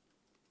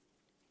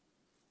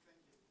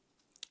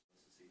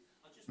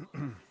 I just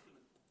going to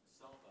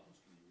start by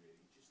asking you,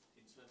 really, just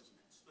in terms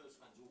of Spurs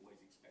fans always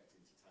expect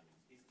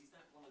entertainment. Is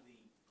that one of the,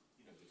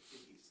 you know, the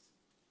biggest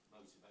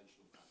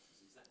motivational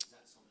factors? Is that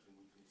something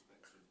we can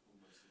expect from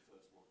almost the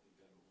first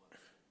game of one?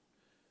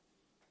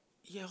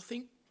 Yeah, I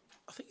think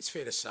it's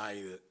fair to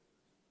say that.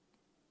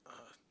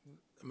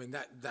 I mean,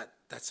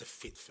 that's a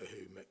fit for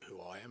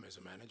who I am as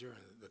a manager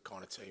and the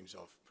kind of teams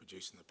I've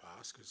produced in the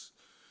past, because,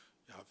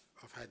 you know,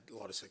 I've had a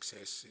lot of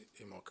success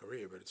in my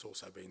career, but it's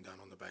also been done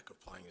on the back of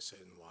playing a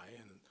certain way.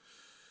 And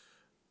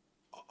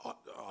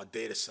I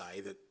dare to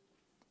say that,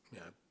 you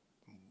know,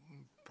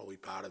 probably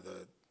part of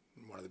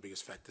one of the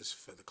biggest factors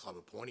for the club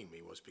appointing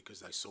me was because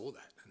they saw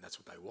that, and that's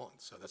what they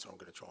want. So that's what I'm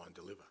going to try and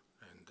deliver.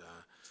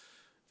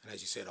 And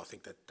as you said, I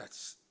think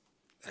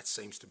that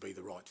seems to be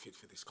the right fit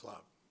for this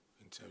club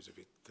in terms of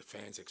the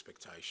fans'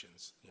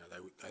 expectations. You know,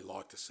 they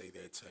like to see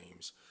their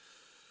teams,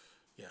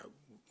 you know,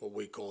 what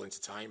we call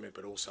entertainment,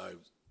 but also,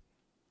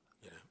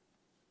 you know,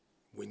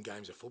 win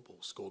games of football,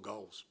 score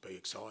goals, be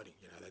exciting.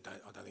 You know,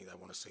 I don't think they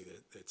want to see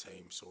their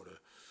team sort of,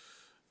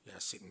 you know,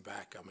 sitting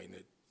back. I mean,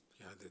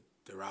 you know,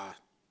 there are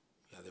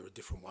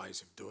different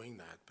ways of doing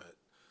that, but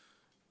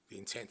the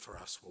intent for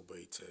us will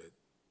be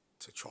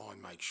to try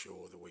and make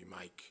sure that we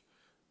make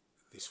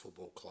this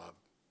football club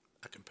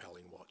a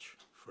compelling watch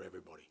for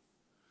everybody.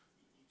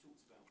 You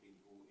talked about being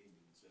brought in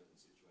certain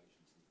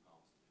situations in the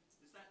past.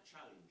 Does that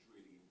challenge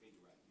really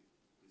invigorate you?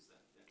 Does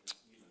that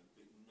you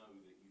know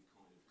that you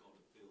kind of got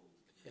to build?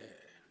 Yeah.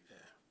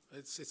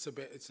 It's the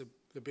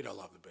bit I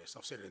love the best.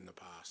 I've said it in the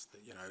past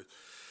that, you know,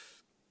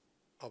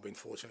 I've been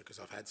fortunate because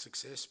I've had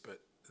success, but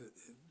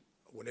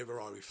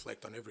whenever I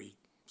reflect on every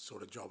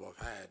sort of job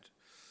I've had,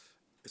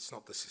 it's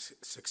not the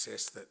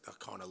success that I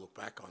kind of look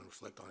back on,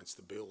 reflect on. It's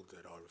the build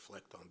that I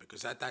reflect on,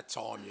 because at that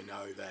time you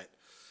know that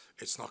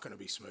it's not going to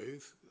be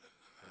smooth.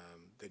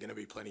 There are going to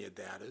be plenty of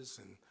doubters,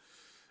 and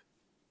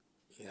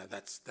you know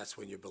that's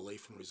when your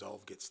belief and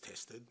resolve gets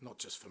tested. Not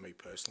just for me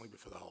personally, but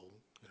for the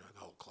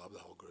whole club, the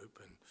whole group.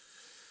 And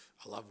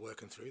I love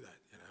working through that,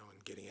 you know,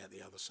 and getting out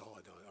the other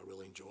side. I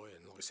really enjoy it.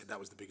 And like I said, that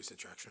was the biggest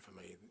attraction for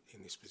me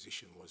in this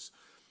position was,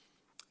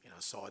 you know,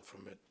 aside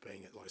from it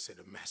being, like I said,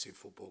 a massive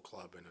football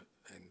club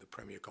and the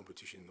premier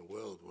competition in the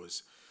world,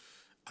 was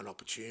an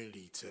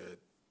opportunity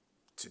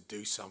to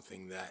do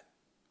something that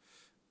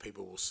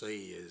people will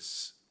see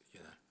as, you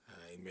know,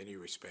 in many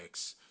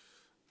respects,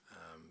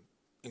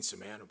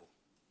 insurmountable.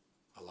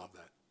 I love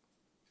that.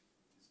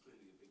 There's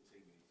clearly a big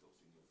team ethos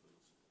in your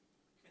philosophy.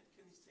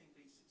 Can this team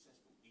be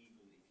successful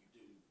even if you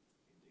do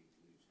indeed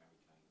lose Harry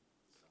Kane?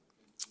 So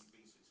can you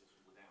be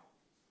successful without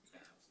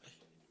that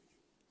outstanding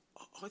individual?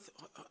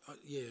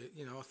 Yeah,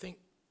 you know, I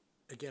think,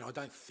 again, I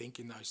don't think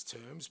in those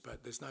terms,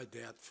 but there's no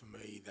doubt for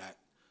me that,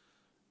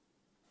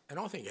 and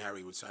I think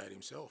Harry would say it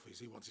himself, is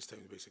he wants his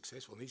team to be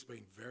successful, and he's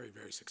been very,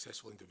 very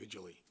successful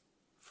individually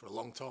for a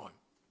long time,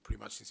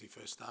 pretty much since he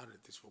first started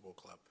at this football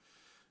club.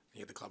 And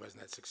yet the club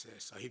hasn't had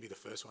success. So he'd be the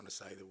first one to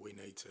say that we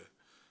need to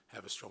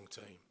have a strong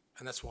team,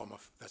 and that's why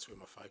that's where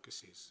my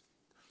focus is,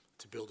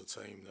 to build a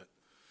team that,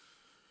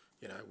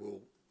 you know,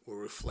 will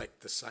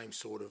reflect the same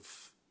sort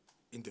of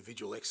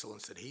individual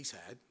excellence that he's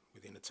had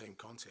within a team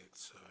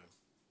context. So,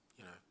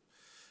 you know,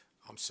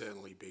 I'm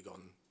certainly big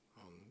on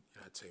you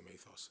know, team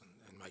ethos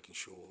and making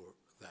sure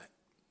that,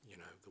 you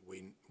know, that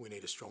we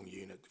need a strong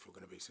unit if we're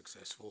going to be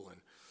successful.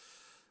 And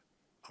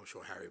I'm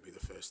sure Harry will be the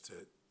first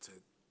to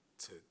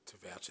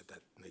vouch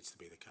that needs to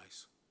be the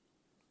case.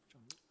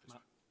 John, I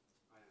Matt.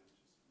 am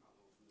just Matt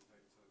Law from the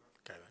Daily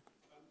Telegraph. Okay, mate.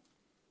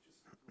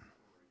 Just a quick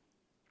story.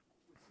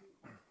 We've seen quite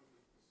a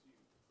public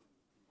pursuit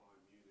from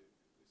Bayern Munich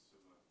this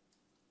summer.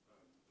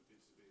 The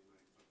bids are being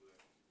made public.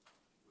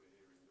 We're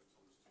hearing that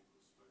Thomas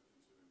Tuchel's spoken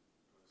to him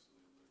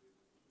personally on maybe a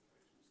couple of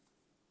occasions.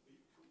 Are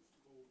you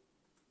comfortable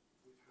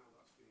with how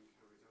that's being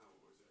carried out,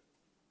 or is it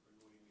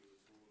annoying you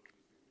at all, or do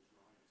you think it's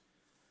right?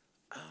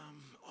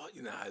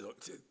 You know, look,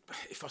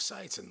 if I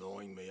say it's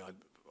annoying me, I'd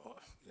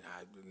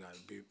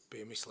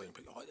be a misleading.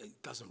 But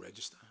it doesn't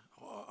register.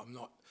 I'm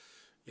not,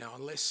 you know,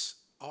 unless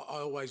I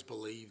always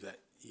believe that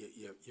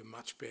you're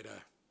much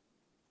better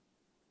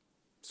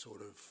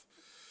sort of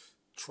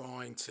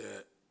trying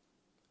to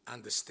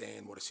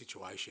understand what a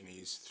situation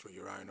is through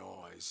your own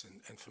eyes.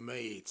 And for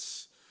me,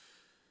 it's,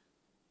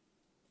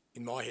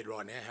 in my head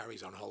right now,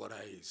 Harry's on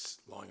holiday, he's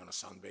lying on a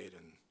sunbed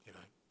and, you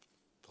know,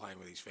 playing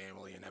with his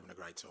family and having a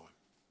great time.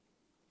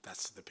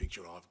 That's the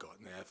picture I've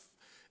got. Now,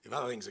 if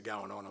other things are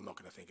going on, I'm not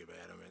going to think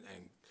about them.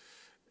 And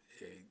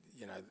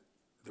you know,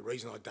 the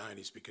reason I don't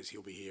is because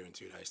he'll be here in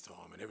 2 days'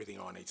 time, and everything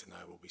I need to know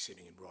will be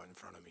sitting right in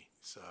front of me.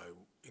 So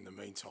in the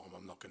meantime,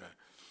 I'm not going to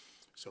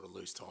sort of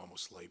lose time or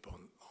sleep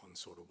on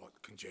sort of what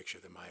conjecture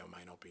there may or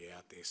may not be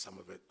out there. Some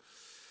of it,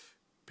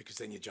 because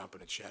then you're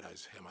jumping at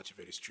shadows. How much of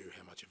it is true?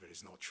 How much of it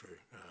is not true?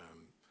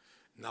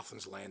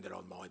 Nothing's landed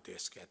on my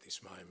desk at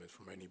this moment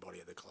from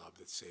anybody at the club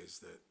that says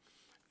that,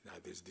 you know,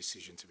 there's a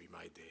decision to be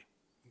made there.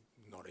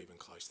 Not even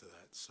close to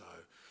that. So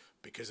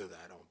because of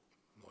that, like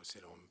I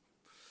said,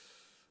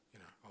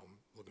 I'm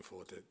looking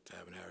forward to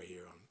having Harry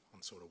here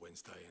on sort of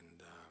Wednesday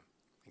and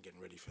getting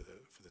ready for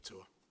the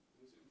tour.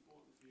 And is it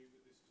important for you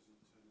that this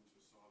doesn't turn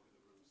into a saga that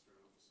runs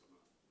throughout the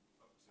summer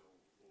up till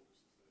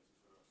August the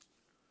 31st?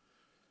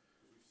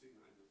 Because we've seen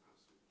that in the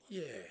past.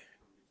 Yeah.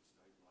 Can be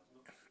destabilised.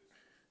 Not just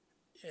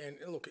this. Yeah, and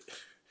look,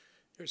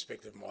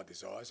 irrespective of my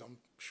desires,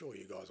 I'm sure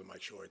you guys will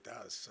make sure it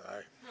does. So,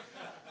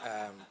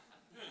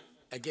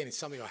 again, it's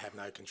something I have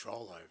no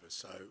control over.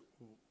 So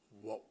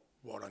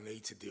what I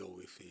need to deal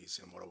with is,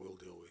 and what I will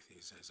deal with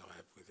is, as I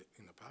have with it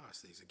in the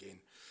past, is, again,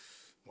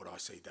 what I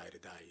see day to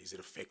day. Is it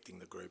affecting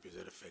the group? Is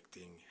it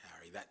affecting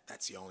Harry?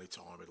 That's the only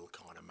time it'll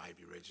kind of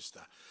maybe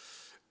register.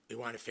 It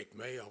won't affect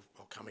me.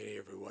 I'll come in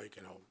here every week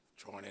and I'll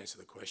try and answer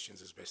the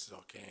questions as best as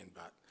I can,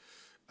 but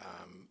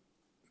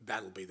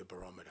that'll be the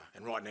barometer.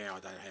 And right now I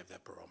don't have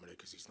that barometer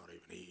because he's not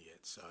even here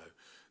yet. So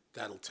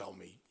that'll tell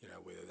me,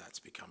 whether that's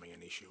becoming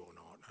an issue or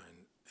not.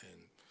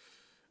 And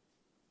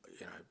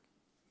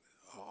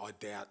I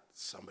doubt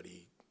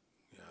somebody,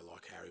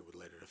 like Harry would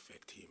let it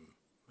affect him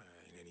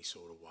in any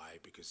sort of way,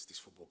 because this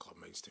football club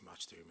means too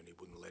much to him and he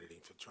wouldn't let it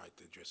infiltrate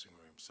the dressing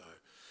room. So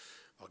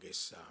I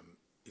guess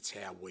it's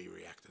how we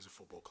react as a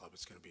football club.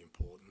 It's going to be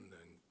important,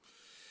 and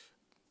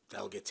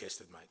they'll get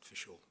tested, mate, for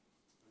sure.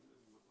 And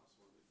last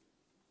one,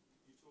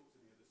 you talked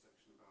in the other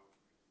section about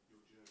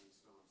your journey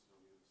started on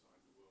the other side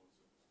of the world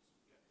to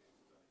get here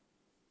today.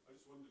 I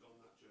just wondered, on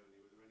that journey,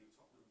 were there any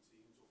Tottenham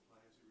teams or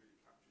players who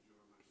really captured your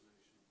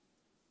imagination?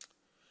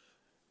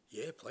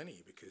 Yeah,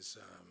 plenty,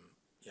 because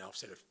I've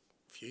said a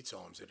few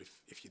times that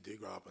if you do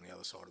grow up on the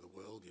other side of the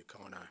world, you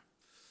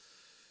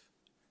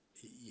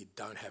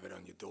don't have it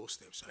on your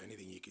doorstep. So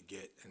anything you could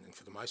get, and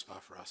for the most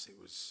part for us, it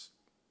was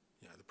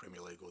the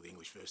Premier League or the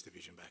English First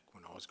Division back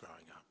when I was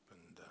growing up.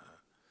 And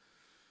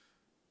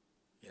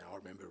I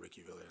remember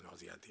Ricky Villa and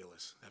Aussie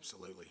Ardiles,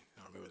 absolutely.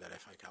 I remember that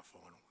FA Cup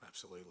final,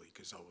 absolutely,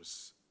 because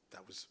they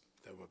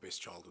were my best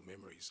childhood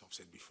memories. I've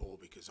said before,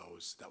 because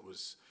that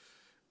was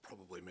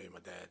probably me and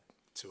my dad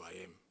 2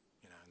 a.m.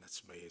 And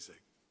that's me as a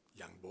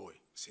young boy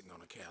sitting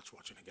on a couch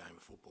watching a game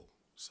of football.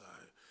 So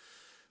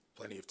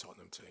plenty of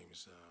Tottenham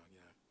teams,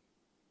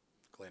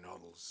 Glenn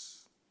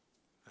Hoddle's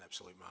an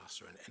absolute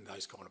master, and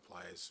those kind of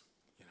players,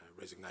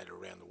 resonated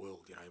around the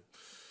world.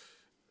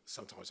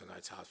 Sometimes I know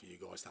it's hard for you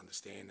guys to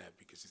understand that,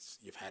 because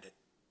you've had it,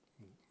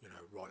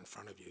 right in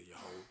front of you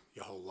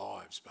your whole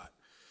lives. But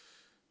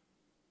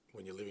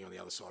when you're living on the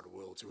other side of the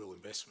world, it's a real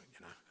investment,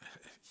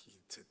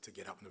 to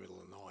get up in the middle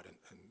of the night, and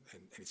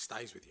it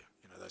stays with you.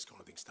 Those kind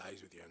of things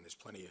stays with you. And there's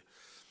plenty of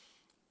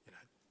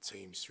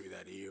teams through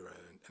that era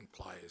and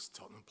players,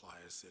 Tottenham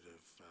players, that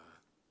have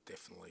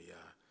definitely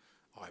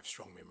I have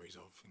strong memories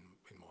of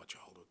in my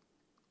childhood.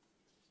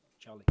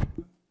 Charlie.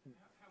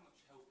 How much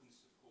help and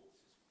support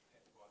has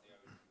Pep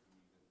Guardiola given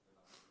you the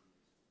last few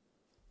years?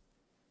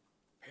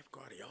 Pep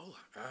Guardiola.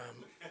 Well,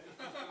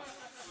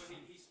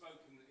 he's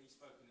spoken at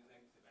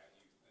length about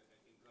you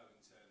in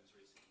glowing terms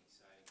recently,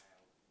 saying how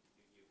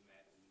you've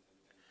met and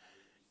how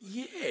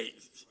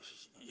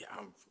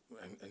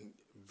and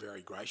very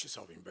gracious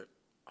of him. But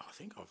I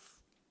think I've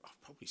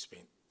probably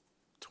spent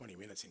 20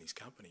 minutes in his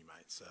company,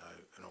 mate. So,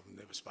 and I've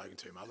never spoken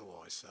to him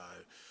otherwise. So,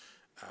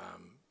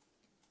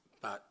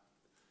 but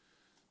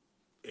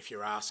if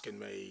you're asking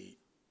me,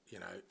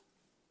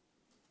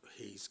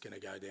 he's going to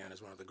go down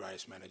as one of the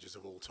greatest managers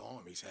of all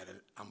time. He's had an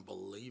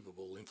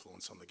unbelievable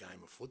influence on the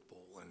game of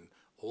football, and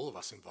all of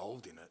us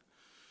involved in it,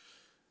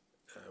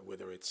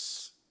 whether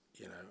it's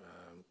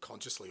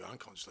consciously or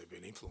unconsciously,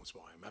 been influenced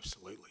by him.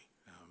 Absolutely.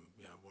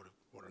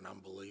 What an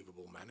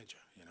unbelievable manager,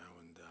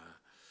 and.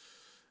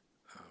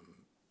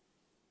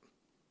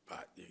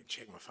 But you can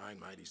check my phone,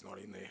 mate. He's not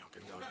in there.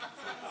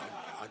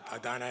 I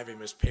don't have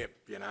him as Pep,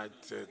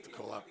 to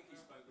call up.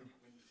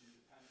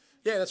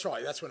 Yeah, that's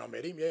right. That's when I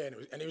met him. Yeah,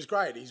 and he was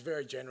great. He's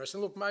very generous.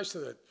 And look, most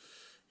of the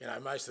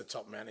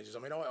top managers. I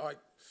mean, I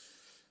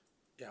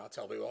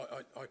tell people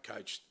I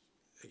coached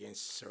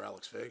against Sir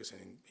Alex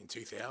Ferguson in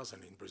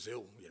 2000 in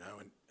Brazil.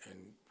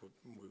 And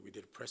we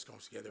did a press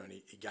conference together, and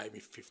he gave me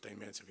 15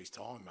 minutes of his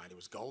time, mate. It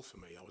was gold for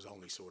me. I was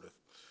only sort of,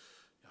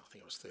 I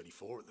think I was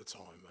 34 at the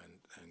time,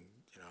 and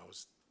I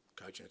was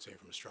coaching a team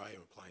from Australia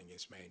and playing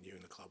against Man U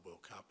in the Club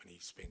World Cup, and he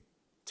spent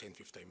 10,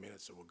 15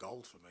 minutes that were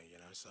gold for me,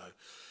 So,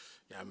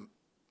 I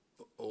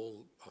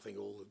think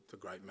all the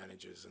great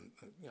managers and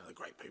the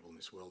great people in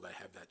this world, they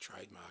have that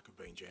trademark of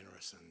being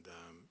generous. And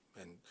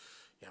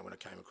when I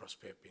came across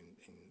Pep in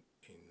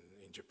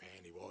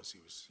Japan, he was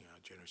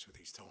generous with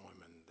his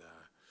time, and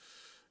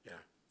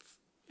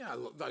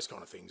those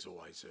kind of things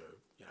always are.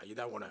 You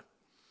don't want to.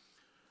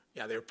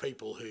 There are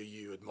people who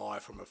you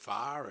admire from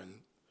afar,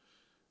 and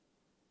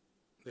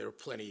there are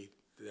plenty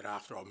that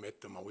after I met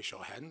them I wish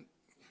I hadn't,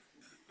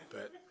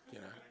 but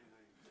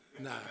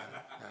no,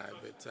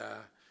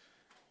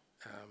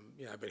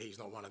 but he's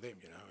not one of them,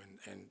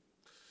 and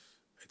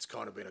it's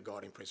kind of been a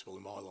guiding principle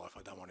in my life.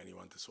 I don't want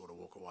anyone to sort of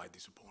walk away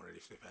disappointed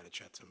if they've had a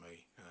chat to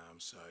me,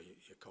 so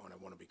you kind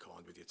of want to be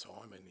kind with your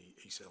time, and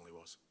he certainly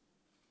was.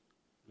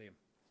 Liam.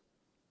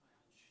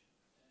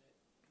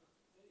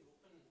 Very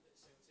open at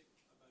Celtic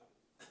about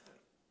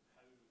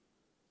how the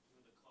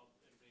club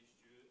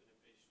embraced you and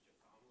embraced your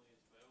family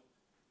as well.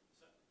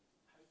 So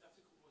how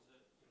difficult was it,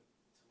 to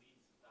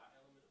leave that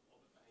element of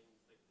it behind?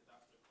 Like, did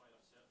that require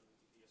a certain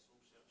degree of soul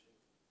searching,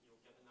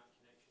 given that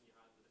connection you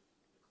had with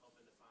the club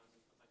and the fans in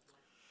particular?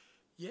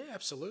 Yeah,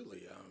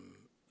 absolutely.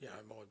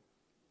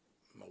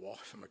 My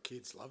wife and my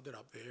kids loved it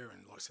up there,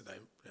 and like I said,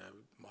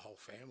 my whole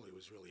family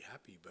was really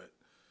happy. But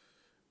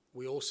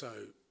we also,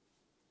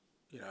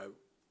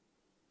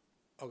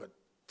 I've got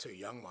 2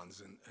 young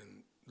ones,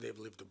 and they've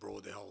lived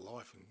abroad their whole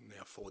life in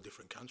now 4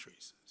 different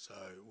countries. So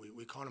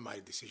we kind of made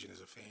a decision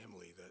as a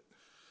family that,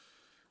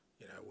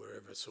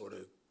 wherever sort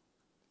of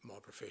my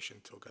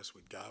profession took us,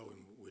 we'd go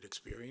and we'd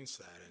experience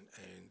that.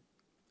 And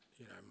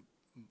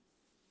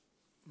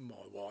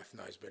my wife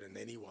knows better than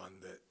anyone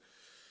that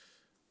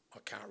I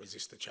can't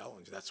resist the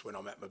challenge. That's when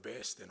I'm at my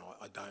best, and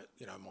I don't,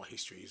 you know, my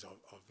history is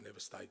I've never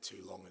stayed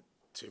too long at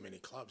too many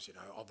clubs, you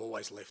know. I've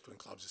always left when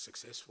clubs are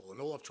successful, and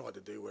all I've tried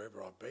to do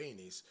wherever I've been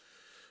is,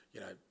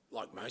 you know,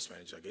 like most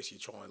managers, I guess, you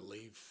try and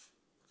leave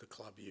the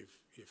club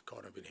you've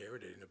kind of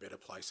inherited in a better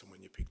place than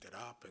when you picked it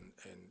up, and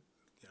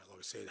you know, like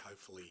I said,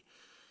 hopefully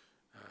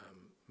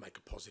make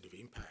a positive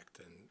impact.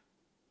 And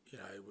you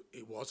know,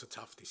 it was a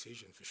tough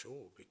decision for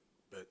sure,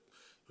 but it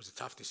was a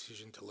tough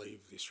decision to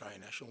leave the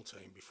Australian national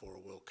team before a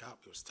World Cup.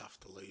 It was tough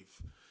to leave,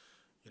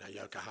 you know,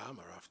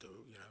 Yokohama after,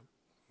 you know,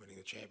 winning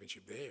the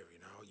championship there. You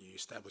know, you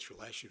establish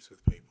relationships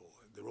with people.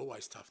 They're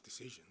always tough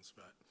decisions,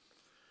 but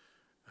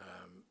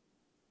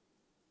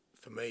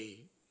for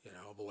me, you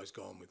know, I've always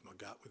gone with my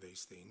gut with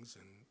these things,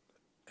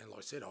 and like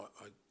I said,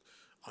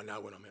 I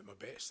know when I'm at my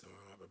best, and when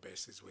I'm at my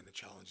best is when the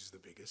challenge is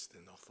the biggest,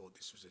 and I thought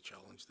this was a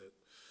challenge that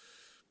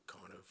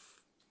kind of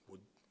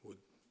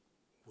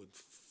would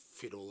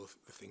fit all of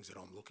the things that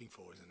I'm looking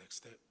for as the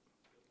next step.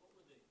 What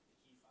were the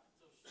key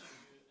factors for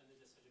you in the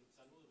decision?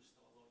 Because I know there was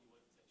still a lot you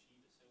wanted to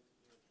achieve at Celtic,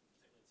 you know,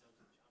 particularly in terms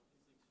of the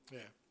Champions League. So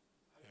Yeah.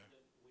 how did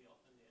it weigh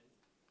up in the end?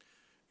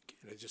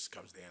 And it just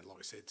comes down, like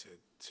I said,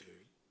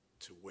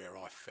 to where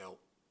I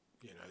felt,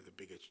 you know, the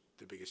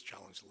biggest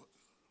challenge, you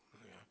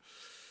know,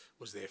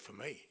 was there for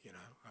me, you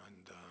know,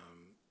 and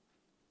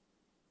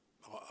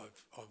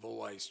I've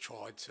always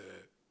tried to,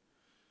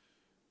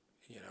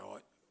 you know,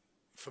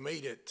 for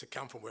me to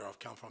come from where I've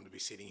come from to be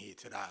sitting here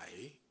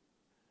today,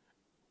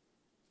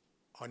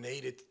 I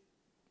needed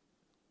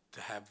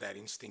to have that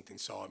instinct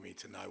inside me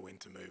to know when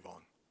to move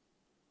on,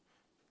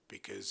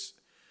 because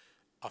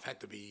I've had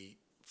to be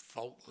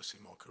faultless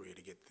in my career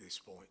to get to this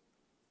point,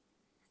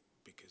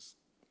 because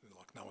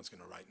like no one's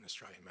going to rate an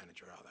Australian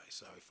manager, are they?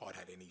 So if I'd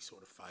had any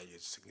sort of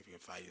failures,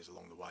 significant failures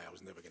along the way, I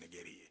was never going to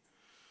get here.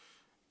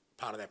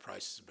 Part of that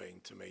process has been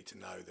to me to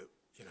know that,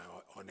 you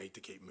know, I need to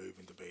keep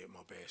moving to be at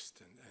my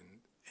best, and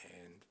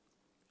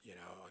you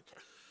know,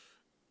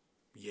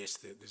 yes,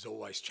 there's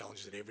always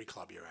challenges at every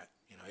club you're at.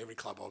 You know, every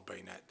club I've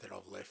been at that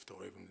I've left,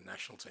 or even the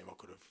national team,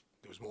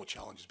 there was more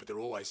challenges, but there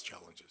are always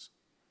challenges,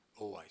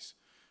 always.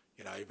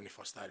 You know, even if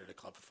I stayed at a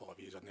club for 5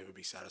 years, I'd never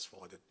be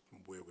satisfied at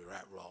where we're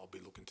at. Well, I'll be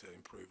looking to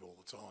improve all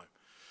the time.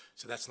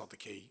 So that's not the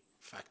key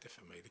factor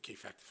for me. The key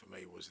factor for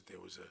me was that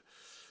there was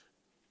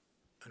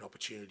an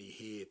opportunity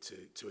here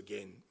to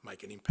again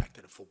make an impact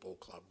at a football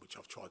club, which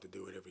I've tried to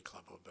do at every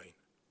club I've been.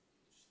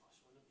 Just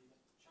last one, have you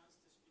had a chance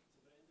to speak to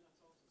Brendan at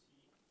all since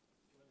he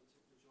came in and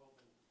took the job,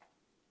 and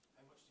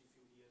how much do you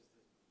feel he is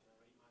the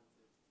right man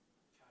to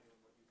carry on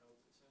what you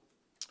built at Celtic?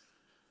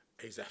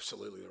 He's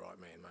absolutely the right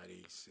man, mate.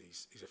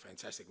 He's a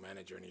fantastic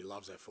manager, and he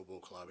loves that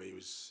football club. He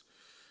was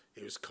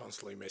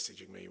constantly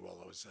messaging me while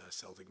I was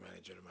Celtic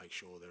manager to make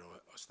sure that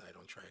I stayed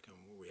on track and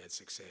we had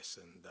success.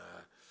 And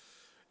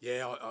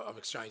yeah, I've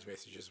exchanged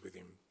messages with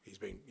him. He's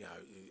been, you know,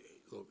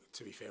 look,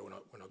 to be fair, when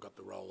I got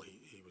the role,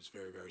 he was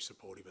very, very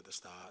supportive at the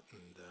start,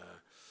 and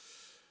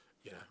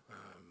you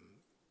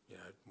know,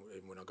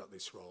 even when I got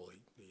this role,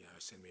 he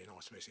sent me a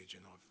nice message,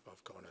 and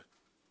I've kind of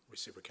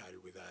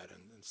reciprocated with that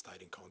and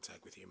stayed in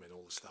contact with him and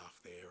all the staff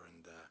there.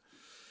 And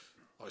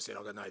like I said,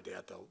 I've got no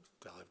doubt they'll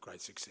have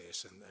great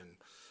success and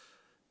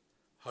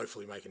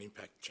hopefully make an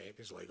impact in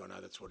Champions League. I know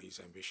that's what his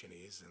ambition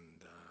is,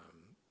 and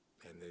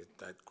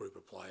that group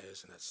of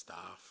players and that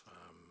staff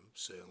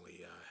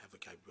certainly have the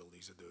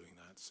capabilities of doing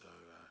that. So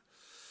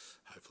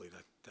hopefully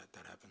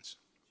that happens.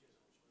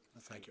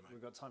 Thank you, mate.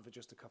 We've got time for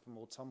just a couple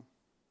more. Tom?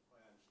 Hi,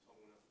 Ange. Tom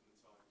Warner from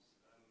the Times.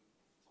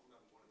 Tottenham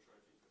haven't won a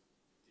trophy for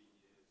 15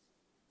 years.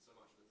 So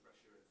much of the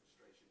pressure and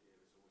frustration here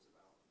is always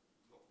about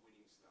not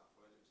winning stuff.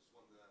 I just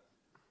wonder,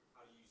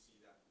 how do you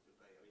see that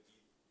debate? I mean,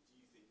 do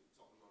you think that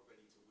Tottenham are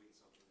ready to win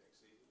something next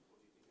season, or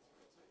do you think it's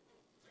going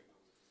to take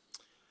longer?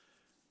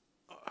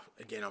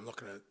 Again, I'm not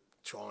going to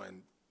try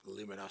and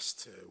limit us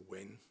to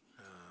win.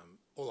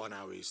 All I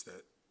know is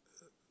that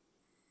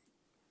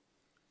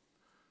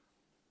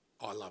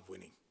I love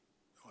winning.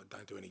 I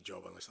don't do any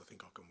job unless I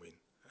think I can win.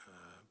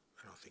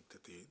 And I think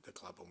that the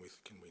club I'm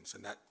with can win. So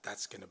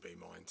that's going to be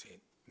my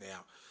intent.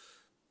 Now,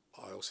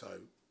 I also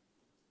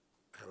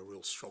have a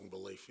real strong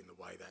belief in the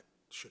way that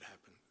should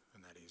happen,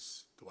 and that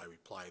is the way we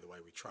play, the way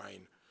we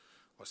train,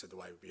 like I said, the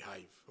way we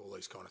behave, all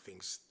these kind of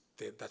things.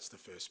 That's the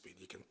first bit.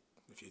 You can,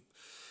 if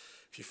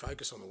you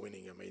focus on the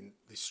winning, I mean,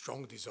 this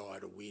strong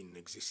desire to win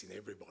exists in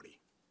everybody.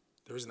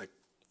 There isn't a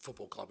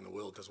football club in the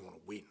world that doesn't want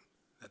to win.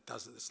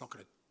 It's not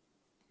going to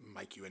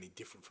make you any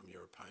different from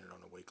your opponent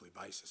on a weekly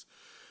basis.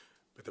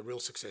 But the real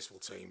successful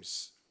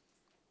teams,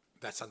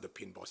 that's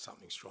underpinned by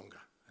something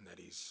stronger, and that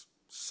is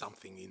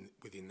something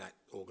within that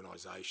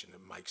organisation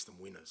that makes them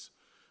winners,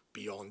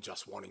 beyond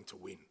just wanting to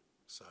win.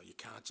 So you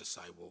can't just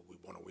say, well, we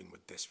want to win, we're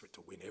desperate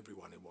to win.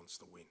 Everyone who wants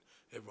to win,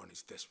 everyone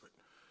is desperate.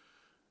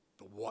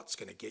 But what's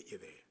going to get you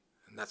there?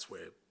 And that's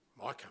where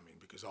I come in,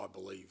 because I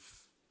believe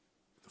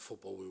the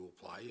football we will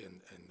play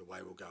and the way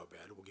we'll go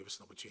about it will give us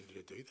an opportunity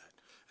to do that.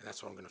 And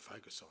that's what I'm going to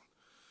focus on.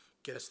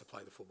 Get us to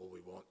play the football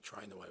we want,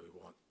 train the way we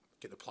want,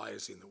 get the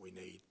players in that we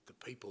need, the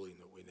people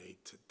in that we need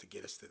to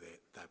get us to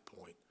that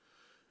point,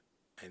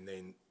 and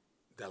then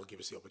that'll give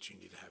us the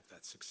opportunity to have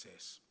that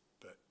success.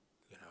 But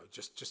you know,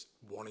 just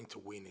wanting to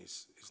win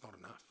is not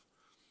enough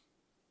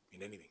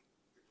in anything.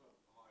 The club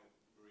behind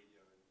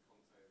Mourinho and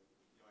Conte,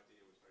 the idea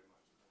was very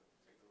much to kind of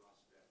take the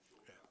last step,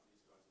 shortcut.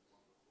 These guys have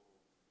won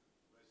before.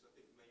 Whereas I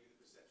think maybe the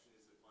perception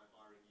is that by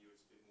hiring you,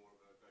 it's a bit more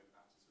of a going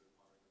back to sort of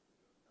hiring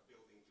a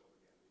building job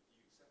again. Do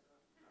you accept that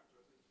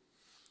characterization?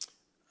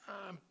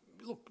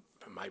 Look,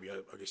 maybe I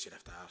guess you'd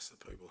have to ask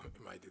the people who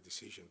made the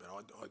decision, but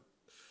I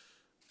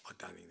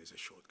don't think there's a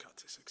shortcut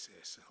to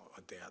success.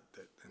 I doubt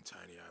that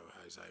Antonio or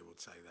Jose would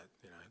say that.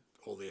 You know,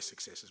 all their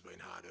success has been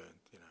hard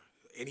earned. You know,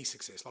 any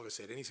success, like I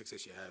said, any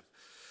success you have,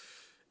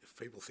 if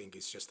people think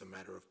it's just a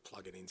matter of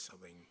plugging in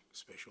something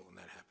special and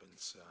that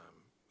happens,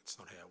 it's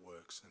not how it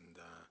works. And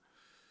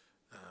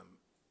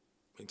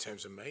in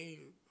terms of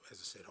me, as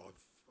I said,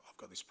 I've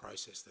got this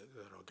process that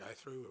I go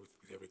through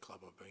with every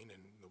club I've been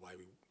in, the way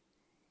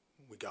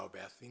we go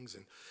about things,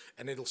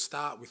 and it'll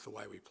start with the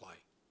way we play.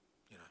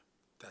 You know,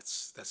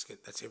 that's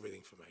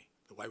everything for me.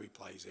 The way we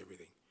play is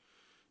everything,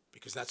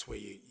 because that's where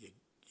you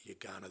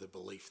garner the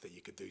belief that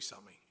you could do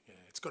something. You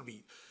know, it's got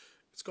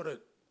to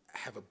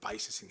have a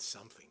basis in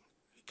something.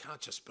 It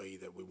can't just be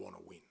that we want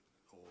to win,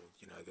 or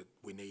you know, that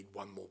we need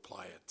one more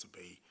player to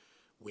be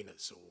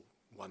winners, or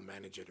one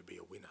manager to be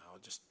a winner. I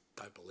just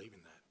don't believe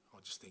in that.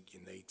 I just think you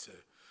need to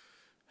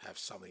have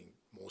something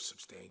more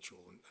substantial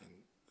and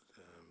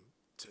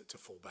to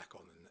fall back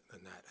on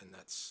than that, and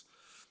that's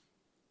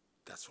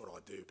what I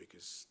do,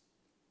 because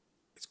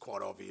it's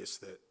quite obvious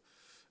that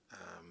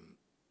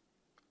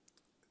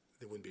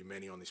there wouldn't be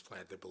many on this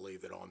planet that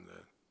believe that I'm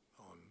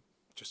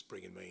just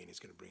bringing me in is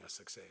going to bring us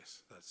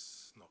success.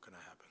 That's not going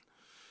to happen.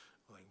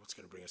 I think what's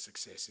going to bring us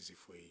success is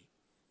if we,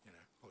 you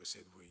know, like I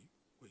said, we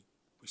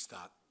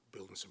start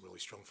building some really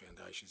strong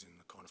foundations in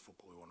the kind of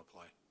football we want to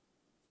play.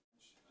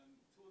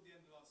 Toward the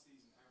end of last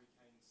season, Harry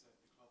Kane said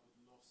the club had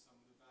lost some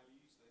of the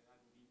values they had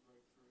when he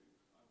broke through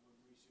when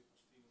Mauricio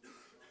Pochettino was in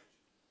charge.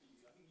 I think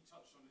you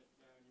touched on it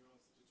there in your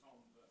answer to Tom,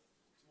 but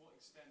to what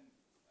extent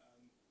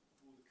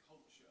will the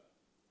culture,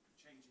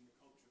 changing the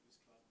culture of this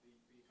club,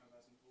 be kind of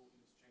as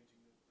important as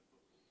changing the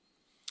football?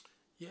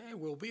 Yeah, it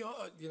will be.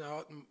 You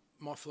know,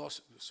 my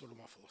philosophy,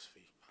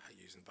 I hate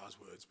using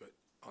buzzwords, but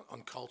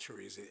on culture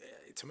is,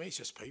 to me,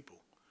 it's just people.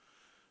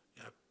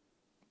 You know,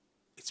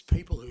 it's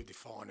people who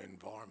define an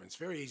environment. It's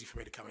very easy for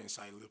me to come in and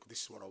say, look,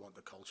 this is what I want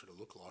the culture to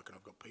look like, and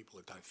I've got people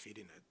that don't fit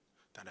in it,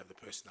 don't have the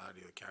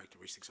personality or the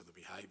characteristics or the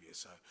behaviour.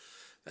 So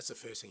that's the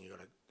first thing you've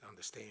got to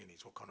understand,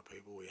 is what kind of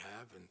people we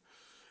have. And,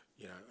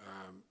 you know,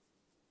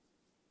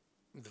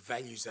 the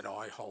values that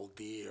I hold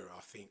dear,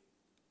 I think,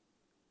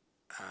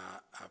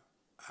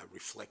 are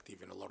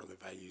reflective in a lot of the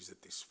values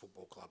that this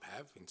football club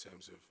have in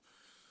terms of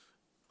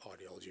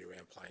ideology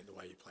around playing the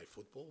way you play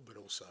football, but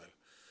also,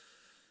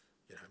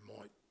 you know,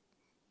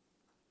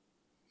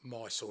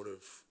 my sort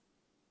of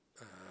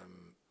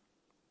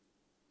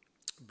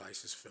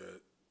basis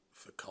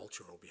for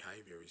culture or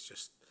behaviour is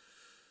just,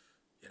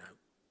 you know,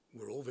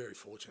 we're all very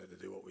fortunate to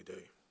do what we do.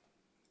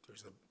 There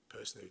isn't a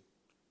person who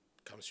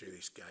comes through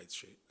these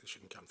gates that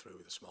shouldn't come through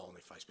with a smile on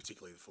their face,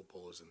 particularly the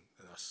footballers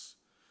and us.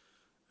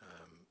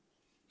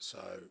 So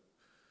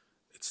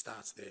it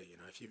starts there, you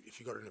know. If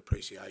you've got an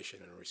appreciation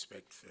and a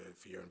respect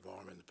for your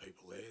environment and the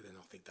people there, then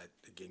I think that,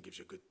 again, gives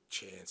you a good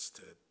chance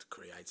to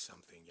create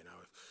something, you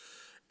know.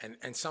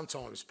 And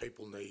sometimes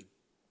people need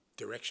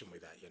direction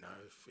with that, you know.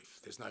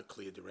 If there's no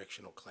clear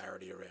direction or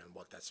clarity around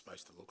what that's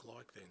supposed to look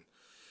like, then,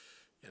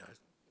 you know,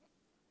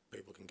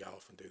 people can go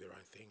off and do their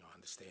own thing. I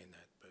understand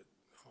that. But,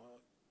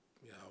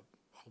 you know,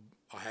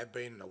 I have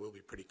been and I will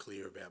be pretty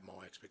clear about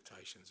my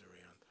expectations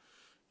around,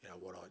 you know,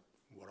 what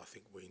I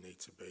think we need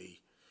to be,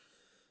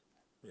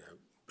 you know,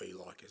 be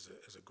like as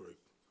a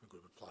group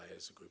of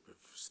players, a group of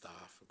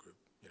staff, a group,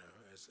 you know,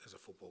 as a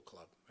football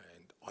club.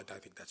 And I don't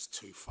think that's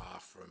too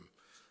far from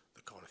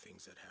the kind of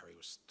things that Harry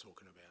was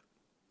talking about.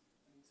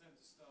 And in terms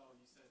of style,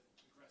 you said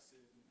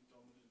aggressive and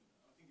dominant.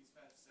 I think it's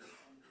fair to say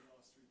that under the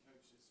last three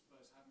coaches,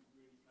 Spurs haven't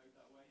really played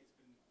that way. It's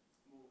been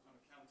more kind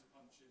of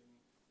counter-punching.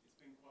 It's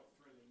been quite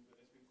thrilling,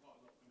 but there's been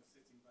quite a lot kind of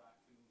sitting back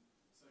and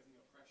soaking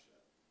up pressure.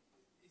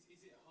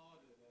 Is it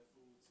harder,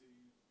 therefore, to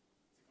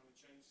kind of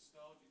change the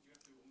style? Do you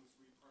have to almost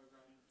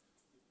reprogram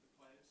the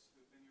players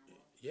within your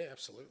mind? Yeah,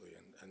 absolutely,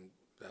 and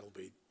that'll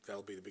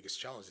be the biggest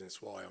challenge, and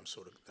that's why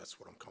that's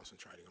what I'm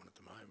concentrating on at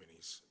the moment.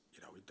 Is,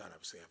 you know, we don't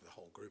obviously have the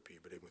whole group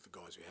here, but even with the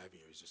guys we have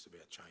here, it's just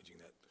about changing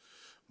that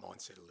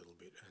mindset a little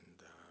bit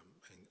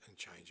and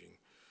changing,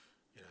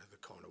 you know, the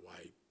kind of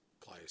way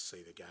players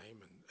see the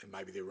game and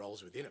maybe their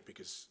roles within it,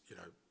 because, you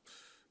know,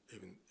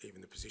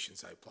 even the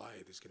positions they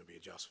play, there's going to be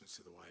adjustments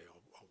to the way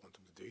I want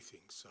them to do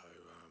things. So,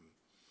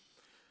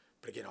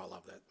 but again, I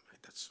love that,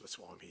 mate. That's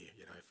why I'm here.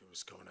 You know, if it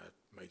was kind of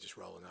me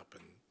just rolling up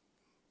and,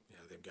 you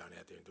know, them going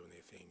out there and doing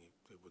their thing,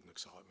 it wouldn't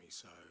excite me.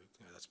 So,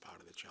 you know, that's part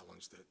of the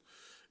challenge, that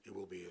it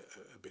will be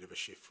a bit of a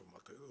shift from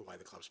the way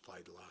the club's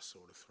played the last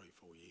sort of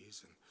 3-4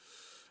 years, and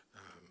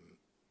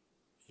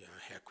you know,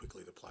 how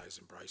quickly the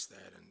players embrace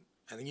that, and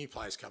and the new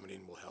players coming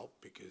in will help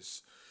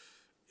because,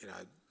 you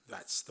know,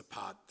 that's the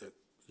part that,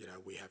 you know,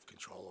 we have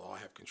control, or I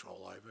have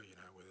control over, you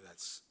know, whether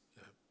that's,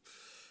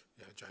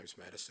 you know, James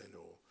Maddison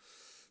or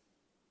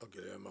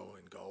Guillermo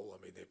in goal.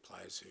 I mean, they're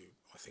players who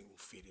I think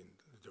will fit in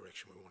the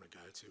direction we want to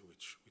go to,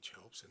 which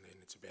helps. And then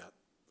it's about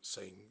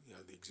seeing, you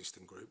know, the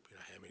existing group, you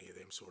know, how many of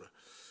them sort of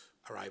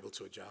are able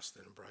to adjust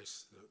and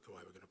embrace the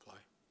way we're going to play.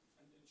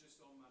 And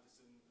just on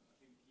Maddison, I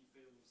think he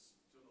feels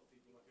to a lot of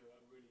people like a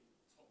really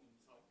Tottenham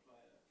type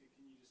player.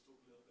 Can you just talk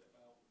a little bit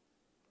about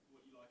what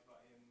you like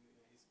about him, you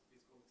know,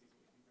 his qualities,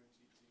 what he can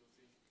bring to your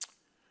team?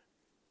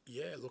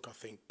 Yeah, look, I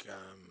think,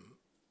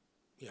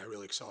 you know,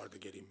 really excited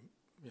to get him,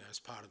 you know, as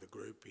part of the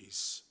group.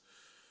 He's,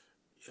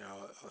 you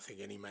know, I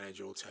think any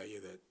manager will tell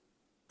you that,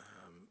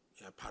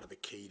 you know, part of the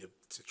key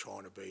to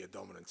trying to be a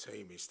dominant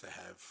team is to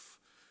have,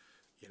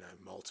 you know,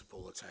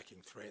 multiple attacking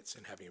threats,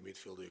 and having a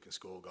midfielder who can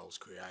score goals,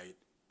 create.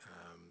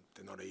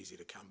 They're not easy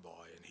to come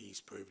by, and he's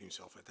proven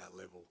himself at that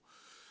level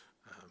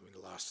in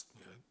the last,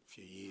 you know,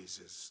 few years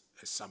as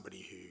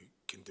somebody who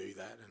can do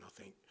that. And I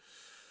think,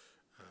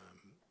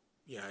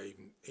 you know,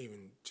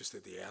 even just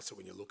at the outset,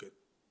 when you look at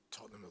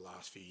Tottenham the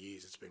last few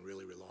years, it's been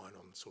really relying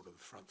on sort of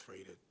the front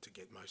three to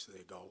get most of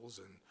their goals,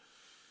 and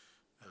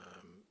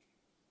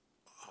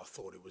I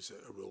thought it was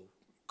a real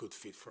good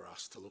fit for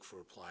us to look for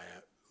a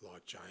player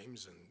like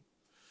James, and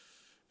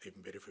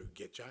even better if we could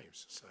get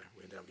James. So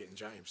we ended up getting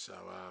James. So,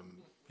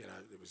 you know,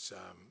 it was,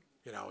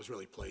 you know, I was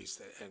really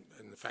pleased,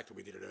 and the fact that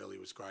we did it early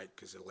was great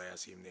because it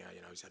allows him now,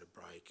 you know, he's had a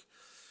break,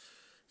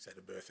 he's had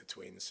a birth of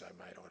twins, so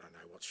mate, I don't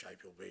know what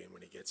shape he'll be in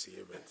when he gets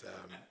here, but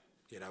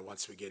you know,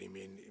 once we get him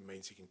in, it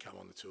means he can come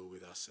on the tour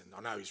with us. And I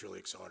know he's really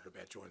excited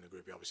about joining the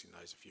group. He obviously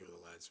knows a few of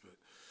the lads,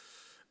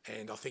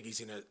 and I think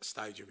he's in a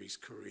stage of his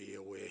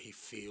career where he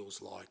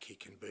feels like he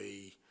can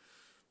be,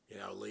 you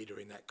know, a leader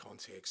in that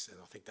context. And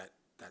I think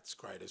that's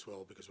great as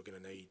well, because we're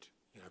going to need,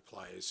 you know,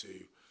 players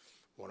who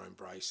want to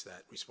embrace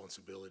that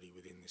responsibility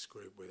within this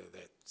group, whether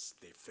that's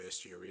their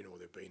first year in or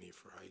they've been here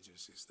for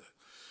ages. Is that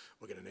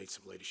we're going to need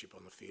some leadership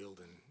on the field,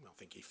 and I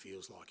think he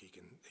feels like he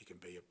can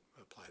be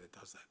a player that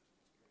does that.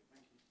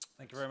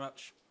 Thank you very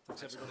much.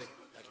 Thanks everybody.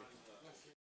 Thank you.